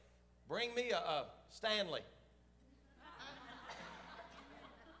saying? Bring me a Stanley.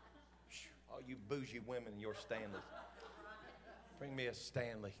 Oh, you bougie women, your Stanleys. Bring me a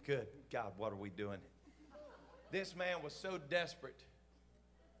Stanley. Good God, what are we doing? This man was so desperate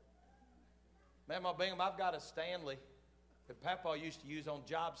Mama Bingham, I've got a Stanley that Papa used to use on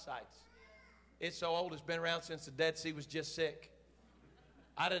job sites. It's so old, it's been around since the Dead Sea was just sick.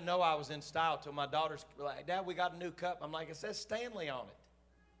 I didn't know I was in style till my daughters were like, Dad, we got a new cup. I'm like, it says Stanley on it.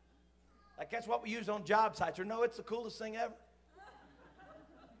 Like, that's what we use on job sites. Or no, it's the coolest thing ever.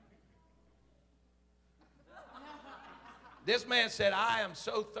 This man said, I am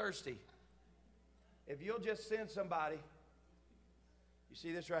so thirsty. If you'll just send somebody, you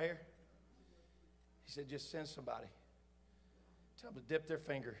see this right here? He said, just send somebody. Tell them to dip their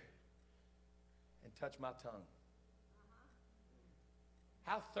finger and touch my tongue.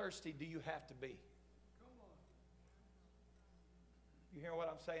 How thirsty do you have to be? You hear what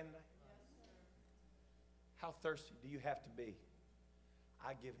I'm saying tonight? How thirsty do you have to be?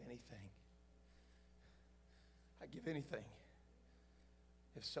 I give anything. I give anything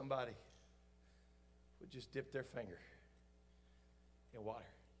if somebody would just dip their finger in water.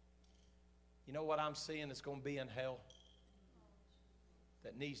 You know what I'm seeing that's going to be in hell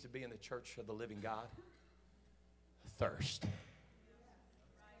that needs to be in the church of the living God? Thirst. The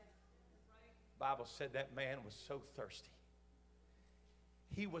Bible said that man was so thirsty.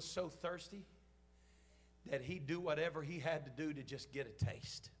 He was so thirsty that he'd do whatever he had to do to just get a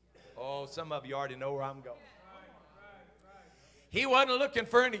taste. Oh, some of you already know where I'm going. He wasn't looking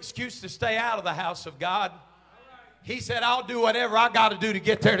for an excuse to stay out of the house of God. He said, I'll do whatever I got to do to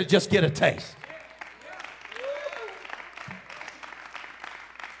get there to just get a taste.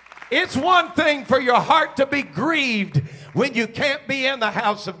 It's one thing for your heart to be grieved when you can't be in the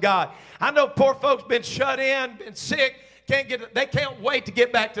house of God. I know poor folks been shut in, been sick, they can't wait to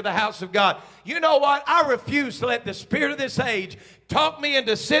get back to the house of God. You know what? I refuse to let the spirit of this age talk me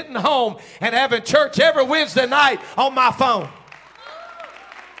into sitting home and having church every Wednesday night on my phone.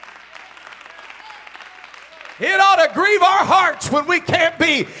 It ought to grieve our hearts when we can't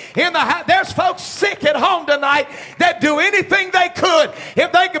be in the house. There's folks sick at home tonight that do anything they could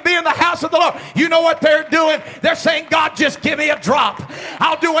if they could be in the house of the Lord. You know what they're doing? They're saying, God, just give me a drop.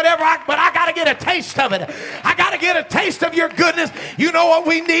 I'll do whatever but I got to get a taste of it. I got to get a taste of your goodness. You know what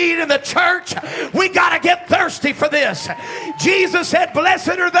we need in the church? We got to get thirsty for this. Jesus said,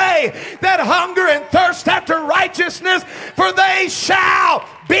 blessed are they that hunger and thirst after righteousness, for they shall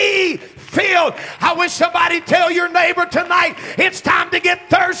be filled. I wish somebody tell your neighbor tonight, it's time to get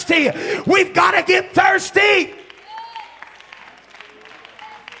thirsty. We've got to get thirsty.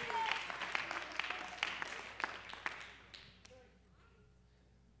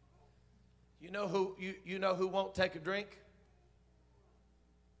 You know who won't take a drink?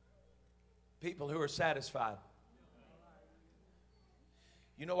 People who are satisfied.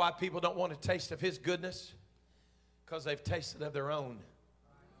 You know why people don't want a taste of his goodness? Because they've tasted of their own.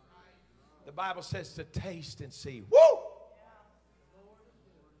 The Bible says to taste and see. Woo!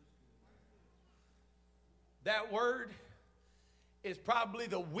 That word is probably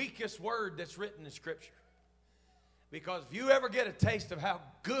the weakest word that's written in Scripture. Because if you ever get a taste of how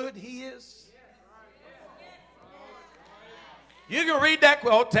good he is, you can read that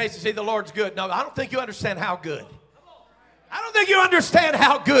quote, taste and see the Lord's good. No, I don't think you understand how good. I don't think you understand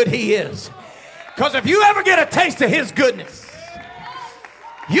how good he is. Because if you ever get a taste of his goodness,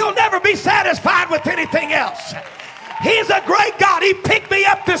 you'll never be satisfied with anything else. He's a great God. He picked me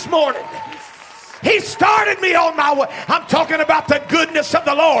up this morning. He started me on my way. I'm talking about the goodness of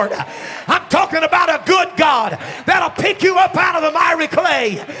the Lord. I'm talking about a good God that'll pick you up out of the miry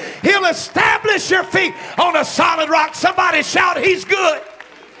clay. He'll establish your feet on a solid rock. Somebody shout, he's good.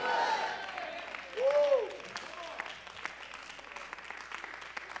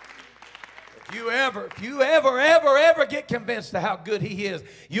 If you ever get convinced of how good he is,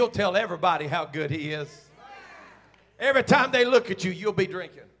 you'll tell everybody how good he is. Every time they look at you, you'll be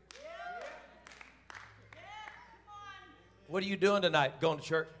drinking. What are you doing tonight? Going to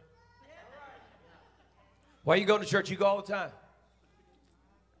church? Why are you going to church? You go all the time.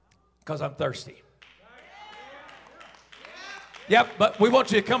 Because I'm thirsty. Yep, but we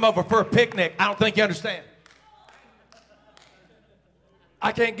want you to come over for a picnic. I don't think you understand.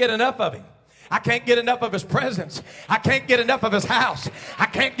 I can't get enough of him. I can't get enough of his presence. I can't get enough of his house. I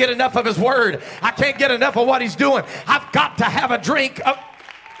can't get enough of his word. I can't get enough of what he's doing. I've got to have a drink of...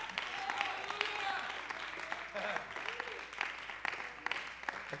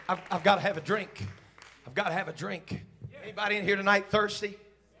 I've got to have a drink. I've got to have a drink. Anybody in here tonight thirsty?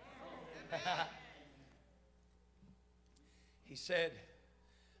 He said,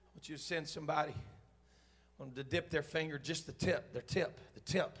 I want you to send somebody to dip their finger, just the tip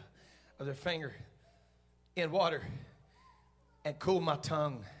of their finger in water and cool my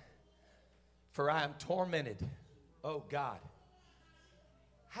tongue, for I am tormented. Oh God,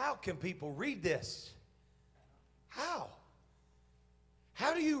 how can people read this? How?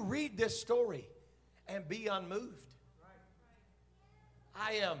 How do you read this story and be unmoved?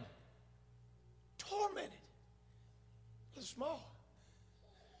 I am tormented. It's small.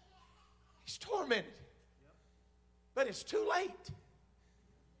 He's tormented. But it's too late.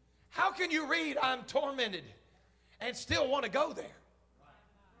 How can you read I'm tormented and still want to go there?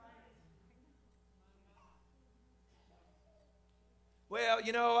 Well,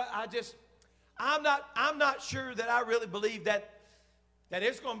 you know, I'm not sure that I really believe that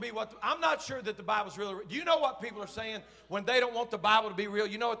it's going to be what, I'm not sure that the Bible's really real. Do you know what people are saying when they don't want the Bible to be real?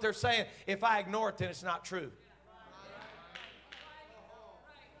 You know what they're saying? If I ignore it, then it's not true.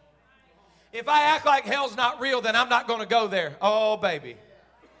 If I act like hell's not real, then I'm not going to go there. Oh, baby.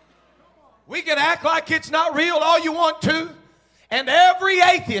 We can act like it's not real all you want to. And every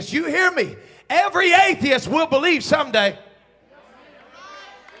atheist, you hear me, every atheist will believe someday.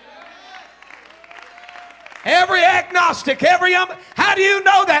 Every agnostic, how do you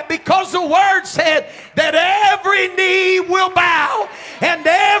know that? Because the Word said that every knee will bow and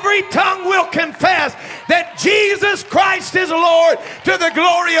every tongue will confess that Jesus Christ is Lord to the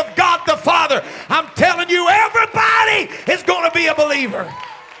glory of God the Father. I'm telling you, everybody is going to be a believer.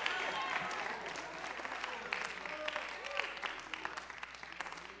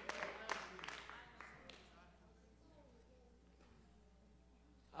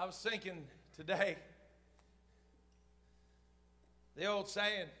 I was thinking today, the old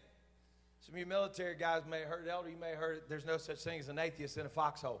saying, some of you military guys may have heard it, elder, you may have heard it, there's no such thing as an atheist in a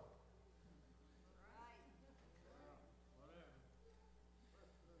foxhole.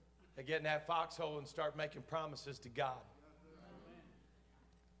 They get in that foxhole and start making promises to God.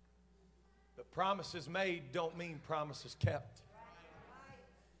 But promises made don't mean promises kept.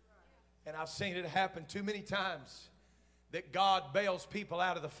 And I've seen it happen too many times that God bails people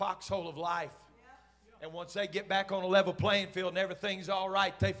out of the foxhole of life. And once they get back on a level playing field and everything's all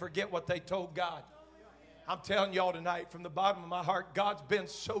right, they forget what they told God. I'm telling y'all tonight, from the bottom of my heart, God's been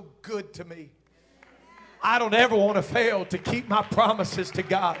so good to me. I don't ever want to fail to keep my promises to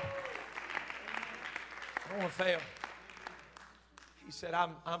God. I don't want to fail. He said,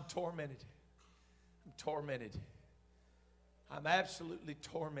 I'm tormented. I'm tormented. I'm absolutely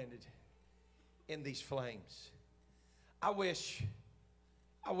tormented in these flames. I wish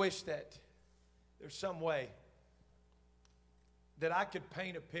that there's some way that I could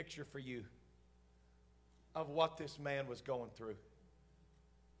paint a picture for you of what this man was going through.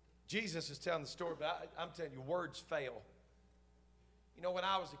 Jesus is telling the story, but I'm telling you, words fail. You know, when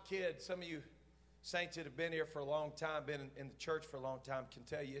I was a kid, some of you saints that have been here for a long time, been in the church for a long time, can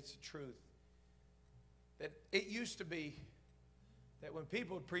tell you it's the truth. That it used to be that when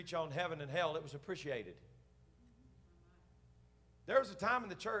people would preach on heaven and hell, it was appreciated. There was a time in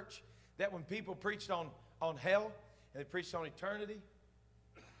the church that when people preached on hell and they preached on eternity,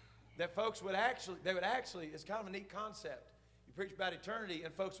 that folks would actually, it's kind of a neat concept. You preach about eternity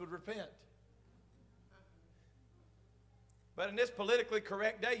and folks would repent. But in this politically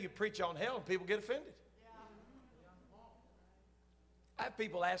correct day, you preach on hell and people get offended. I have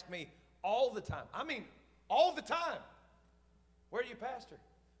people ask me all the time. I mean, all the time. Where do you pastor?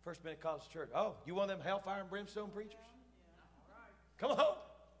 First Pentecostal Church. Oh, you one of them hellfire and brimstone preachers? Come on.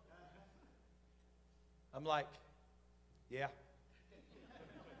 I'm like, yeah.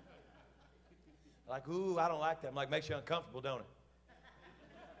 Like, ooh, I don't like that. I'm like, makes you uncomfortable, don't it?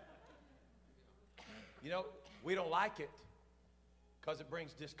 You know, we don't like it because it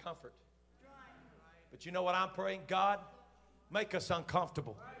brings discomfort. But you know what I'm praying? God, make us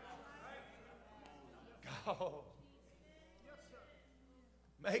uncomfortable. God,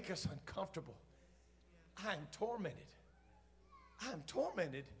 make us uncomfortable. I am tormented. I am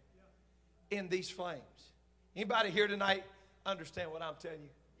tormented in these flames. Anybody here tonight understand what I'm telling you?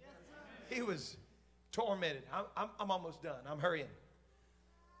 He was tormented. I'm almost done. I'm hurrying.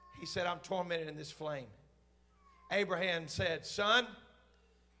 He said, I'm tormented in this flame. Abraham said, son,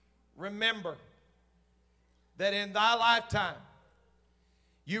 remember that in thy lifetime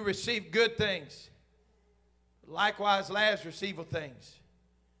you received good things. Likewise, Lazarus received evil things.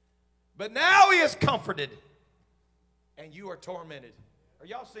 But now he is comforted, and you are tormented. Are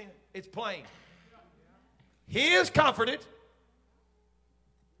y'all seeing it? It's plain. He is comforted.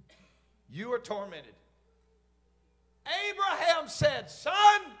 You are tormented. Abraham said,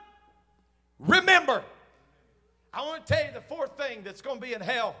 son, remember. I want to tell you the fourth thing that's going to be in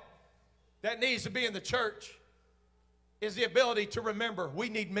hell that needs to be in the church is the ability to remember. We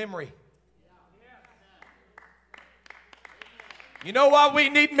need memory. You know why we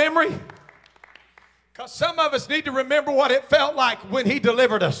need memory? Because some of us need to remember what it felt like when he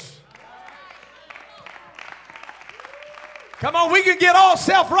delivered us. Come on, we can get all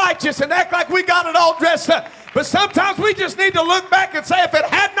self-righteous and act like we got it all dressed up. But sometimes we just need to look back and say, if it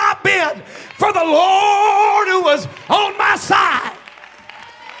had not been for the Lord who was on my side.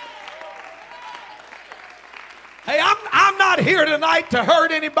 Hey, I'm not here tonight to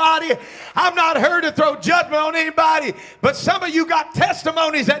hurt anybody. I'm not here to throw judgment on anybody. But some of you got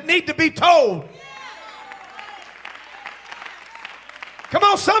testimonies that need to be told. Come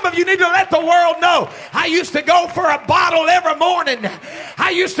on, some of you need to let the world know. I used to go for a bottle every morning. I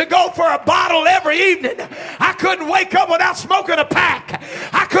used to go for a bottle every evening. I couldn't wake up without smoking a pack.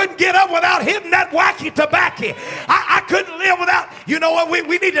 I couldn't get up without hitting that wacky tobacco. I couldn't live without, you know what,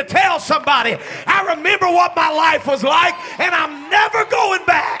 we need to tell somebody. I remember what my life was like, and I'm never going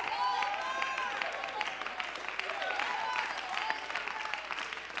back.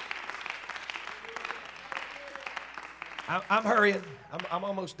 I'm hurrying. I'm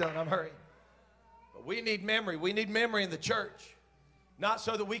almost done. I'm hurrying. But we need memory. We need memory in the church. Not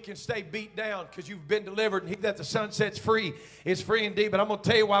so that we can stay beat down because you've been delivered and he that the Son sets free is free indeed. But I'm going to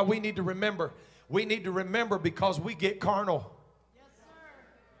tell you why we need to remember. We need to remember because we get carnal. Yes, sir.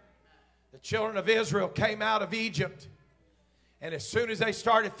 The children of Israel came out of Egypt. And as soon as they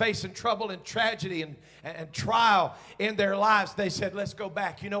started facing trouble and tragedy and trial in their lives, they said, let's go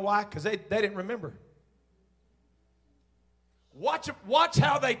back. You know why? Because they didn't remember. Watch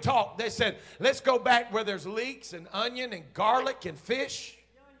how they talk. They said, let's go back where there's leeks and onion and garlic and fish.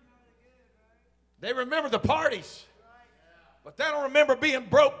 They remember the parties, but they don't remember being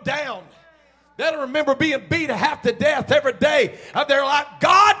broke down. They don't remember being beat half to death every day of their life.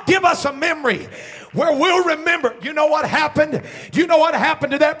 God, give us a memory where we'll remember. You know what happened? You know what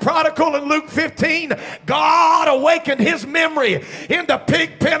happened to that prodigal in Luke 15? God awakened his memory in the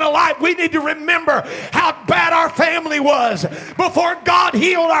pig pen of life. We need to remember how bad our family was before God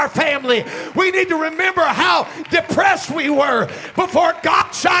healed our family. We need to remember how depressed we were before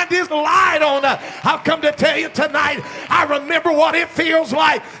God shined his light on us. I've come to tell you tonight, I remember what it feels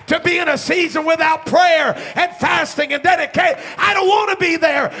like to be in a season without prayer and fasting and dedication. I don't want to be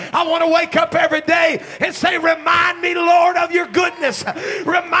there. I want to wake up every day and say, remind me, Lord, of your goodness.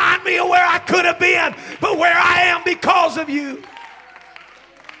 Remind me of where I could have been, but where I am because of you.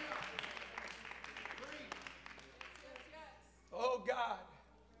 Oh, God.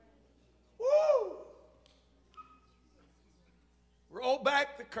 Woo! Roll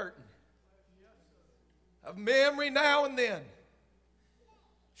back the curtain of memory now and then.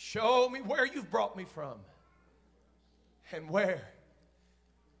 Show me where you've brought me from and where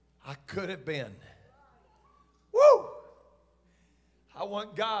I could have been. Woo! I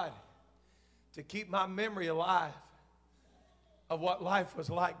want God to keep my memory alive of what life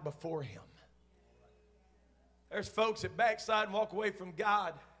was like before him. There's folks that backslide and walk away from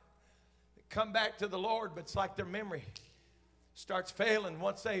God, that come back to the Lord, but it's like their memory starts failing.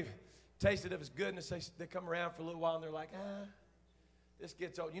 Once they've tasted of his goodness, they come around for a little while and they're like, this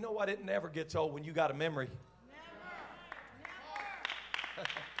gets old. You know what? It never gets old when you got a memory. Never.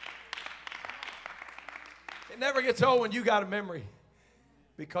 It never gets old when you got a memory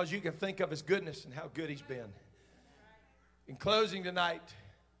because you can think of his goodness and how good he's been. In closing tonight,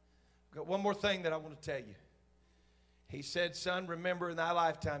 I've got one more thing that I want to tell you. He said, son, remember in thy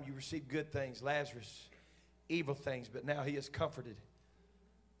lifetime you received good things, Lazarus, evil things, but now he is comforted.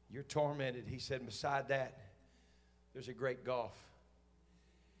 You're tormented. He said, beside that, there's a great gulf.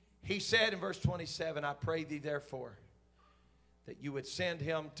 He said in verse 27, I pray thee therefore that you would send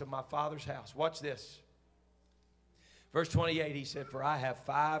him to my father's house. Watch this. Verse 28, he said, for I have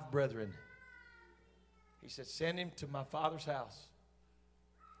 5 brethren. He said, send him to my father's house,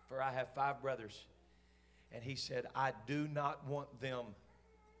 for I have 5 brothers. And he said, I do not want them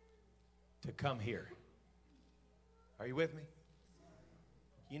to come here. Are you with me?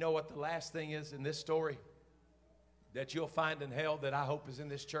 You know what the last thing is in this story that you'll find in hell that I hope is in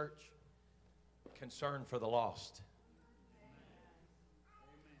this church? Concern for the lost.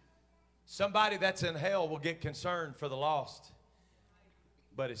 Somebody that's in hell will get concerned for the lost,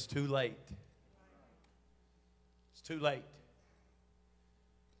 but it's too late. It's too late.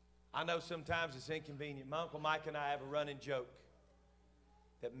 I know sometimes it's inconvenient. My Uncle Mike and I have a running joke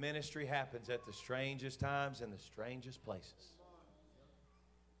that ministry happens at the strangest times and the strangest places.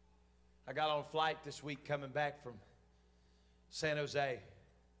 I got on a flight this week coming back from San Jose.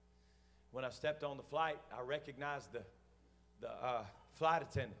 When I stepped on the flight, I recognized the flight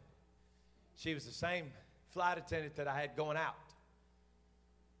attendant. She was the same flight attendant that I had going out.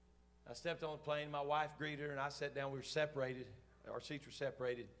 I stepped on the plane. My wife greeted her, and I sat down. We were separated. Our seats were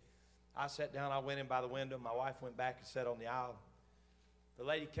separated. I sat down. I went in by the window. My wife went back and sat on the aisle. The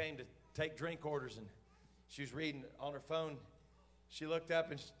lady came to take drink orders, and she was reading on her phone. She looked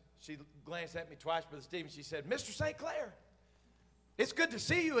up, and she glanced at me twice, Brother Stephen. She said, "Mr. St.Clair, it's good to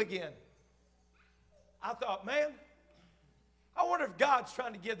see you again." I thought, man, I wonder if God's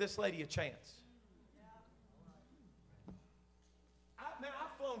trying to give this lady a chance.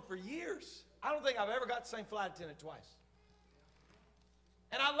 I've flown for years. I don't think I've ever got the same flight attendant twice.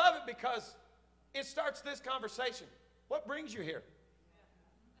 And I love it because it starts this conversation. What brings you here?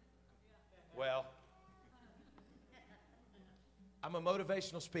 Well, I'm a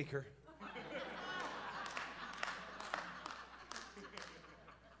motivational speaker.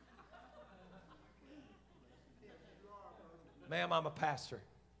 Ma'am, I'm a pastor.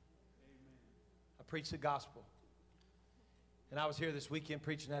 I preach the gospel. And I was here this weekend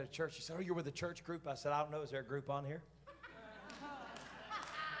preaching at a church. She said, "Oh, you're with a church group?" I said, "I don't know. Is there a group on here?"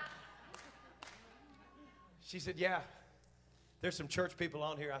 She said, "Yeah, there's some church people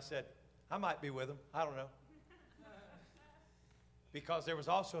on here." I said, "I might be with them. I don't know." Because there was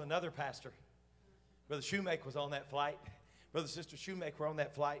also another pastor. Brother Shoemaker was on that flight. Brother and Sister Shoemaker were on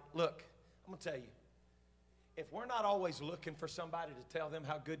that flight. Look, I'm going to tell you, if we're not always looking for somebody to tell them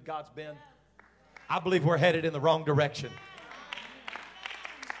how good God's been, I believe we're headed in the wrong direction.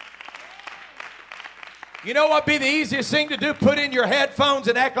 You know what would be the easiest thing to do? Put in your headphones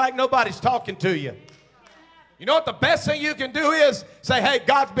and act like nobody's talking to you. You know what the best thing you can do is? Say, "Hey,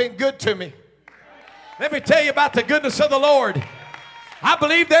 God's been good to me. Let me tell you about the goodness of the Lord." I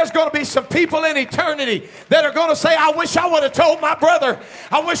believe there's going to be some people in eternity that are going to say, "I wish I would have told my brother.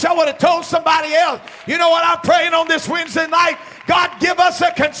 I wish I would have told somebody else." You know what I'm praying on this Wednesday night? God, give us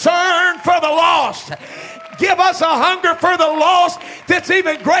a concern for the lost. Give us a hunger for the lost that's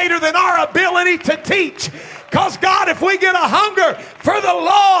even greater than our ability to teach. Because, God, if we get a hunger for the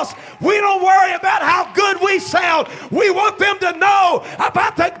lost, we don't worry about how good we sound. We want them to know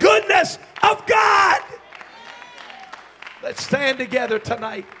about the goodness of God. Let's stand together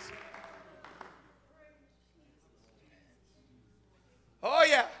tonight. Oh,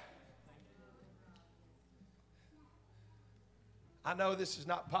 yeah. I know this is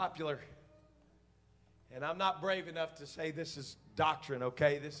not popular, and I'm not brave enough to say this is doctrine,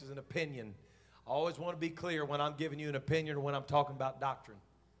 okay? This is an opinion. I always want to be clear when I'm giving you an opinion or when I'm talking about doctrine.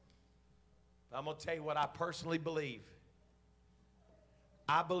 But I'm going to tell you what I personally believe.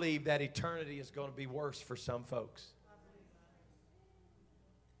 I believe that eternity is going to be worse for some folks.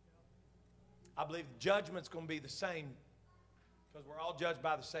 I believe judgment's going to be the same because we're all judged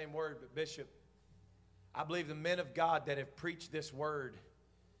by the same word. But Bishop, I believe the men of God that have preached this word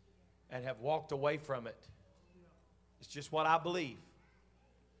and have walked away from it, it's just what I believe.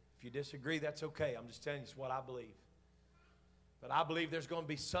 If you disagree, that's okay. I'm just telling you it's what I believe. But I believe there's going to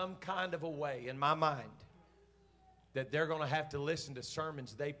be some kind of a way in my mind that they're going to have to listen to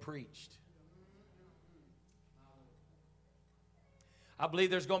sermons they preached. I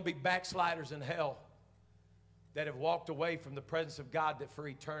believe there's going to be backsliders in hell that have walked away from the presence of God that for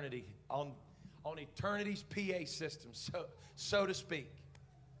eternity, on eternity's PA system, so to speak,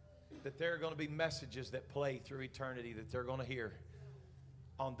 that there are going to be messages that play through eternity that they're going to hear.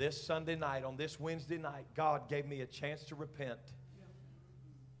 On this Sunday night, on this Wednesday night, God gave me a chance to repent.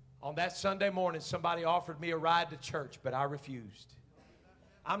 On that Sunday morning, somebody offered me a ride to church, but I refused.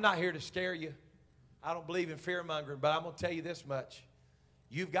 I'm not here to scare you. I don't believe in fear-mongering, but I'm going to tell you this much.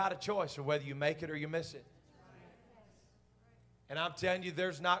 You've got a choice of whether you make it or you miss it. And I'm telling you,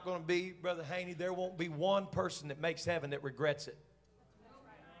 there's not going to be, Brother Haney, there won't be one person that makes heaven that regrets it.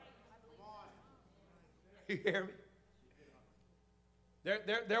 You hear me?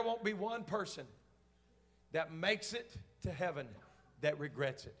 There won't be one person that makes it to heaven that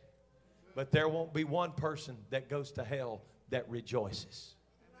regrets it. But there won't be one person that goes to hell that rejoices.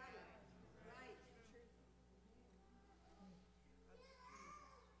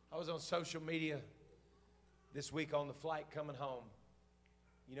 I was on social media this week on the flight coming home.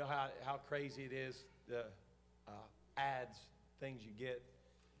 You know how crazy it is, the ads, things you get.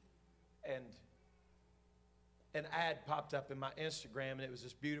 And an ad popped up in my Instagram, and it was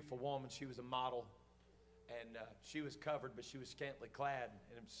this beautiful woman. She was a model, and she was covered, but she was scantily clad,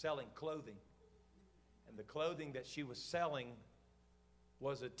 and selling clothing. And the clothing that she was selling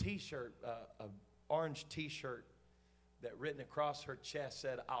was a T-shirt, an orange T-shirt that written across her chest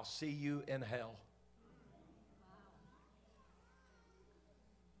said, "I'll see you in hell."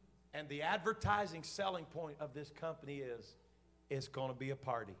 And the advertising selling point of this company is, it's going to be a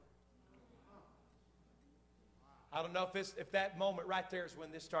party. I don't know if that moment right there is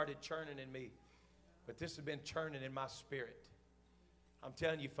when this started churning in me, but this has been churning in my spirit. I'm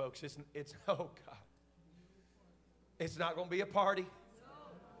telling you, folks, it's oh, God. It's not going to be a party.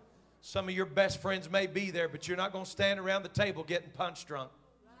 Some of your best friends may be there, but you're not going to stand around the table getting punch drunk.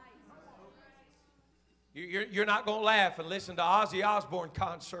 You're not going to laugh and listen to Ozzy Osbourne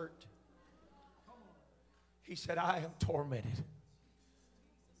concert. He said, I am tormented.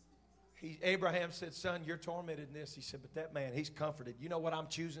 Abraham said, son, you're tormented in this. He said, but that man, he's comforted. You know what I'm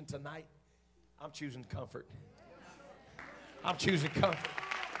choosing tonight? I'm choosing comfort. I'm choosing comfort.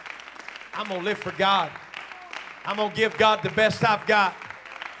 I'm going to live for God. I'm going to give God the best I've got.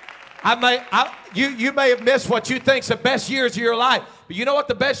 You may have missed what you think's the best years of your life, but you know what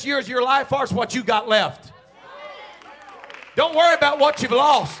the best years of your life are? Is what you got left. Don't worry about what you've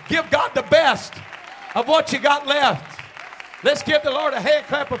lost. Give God the best of what you got left. Let's give the Lord a hand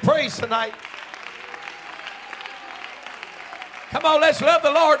clap of praise tonight. Come on, let's love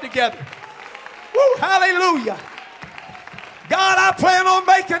the Lord together. Woo, hallelujah. God, I plan on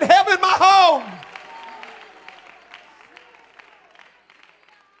making heaven my home.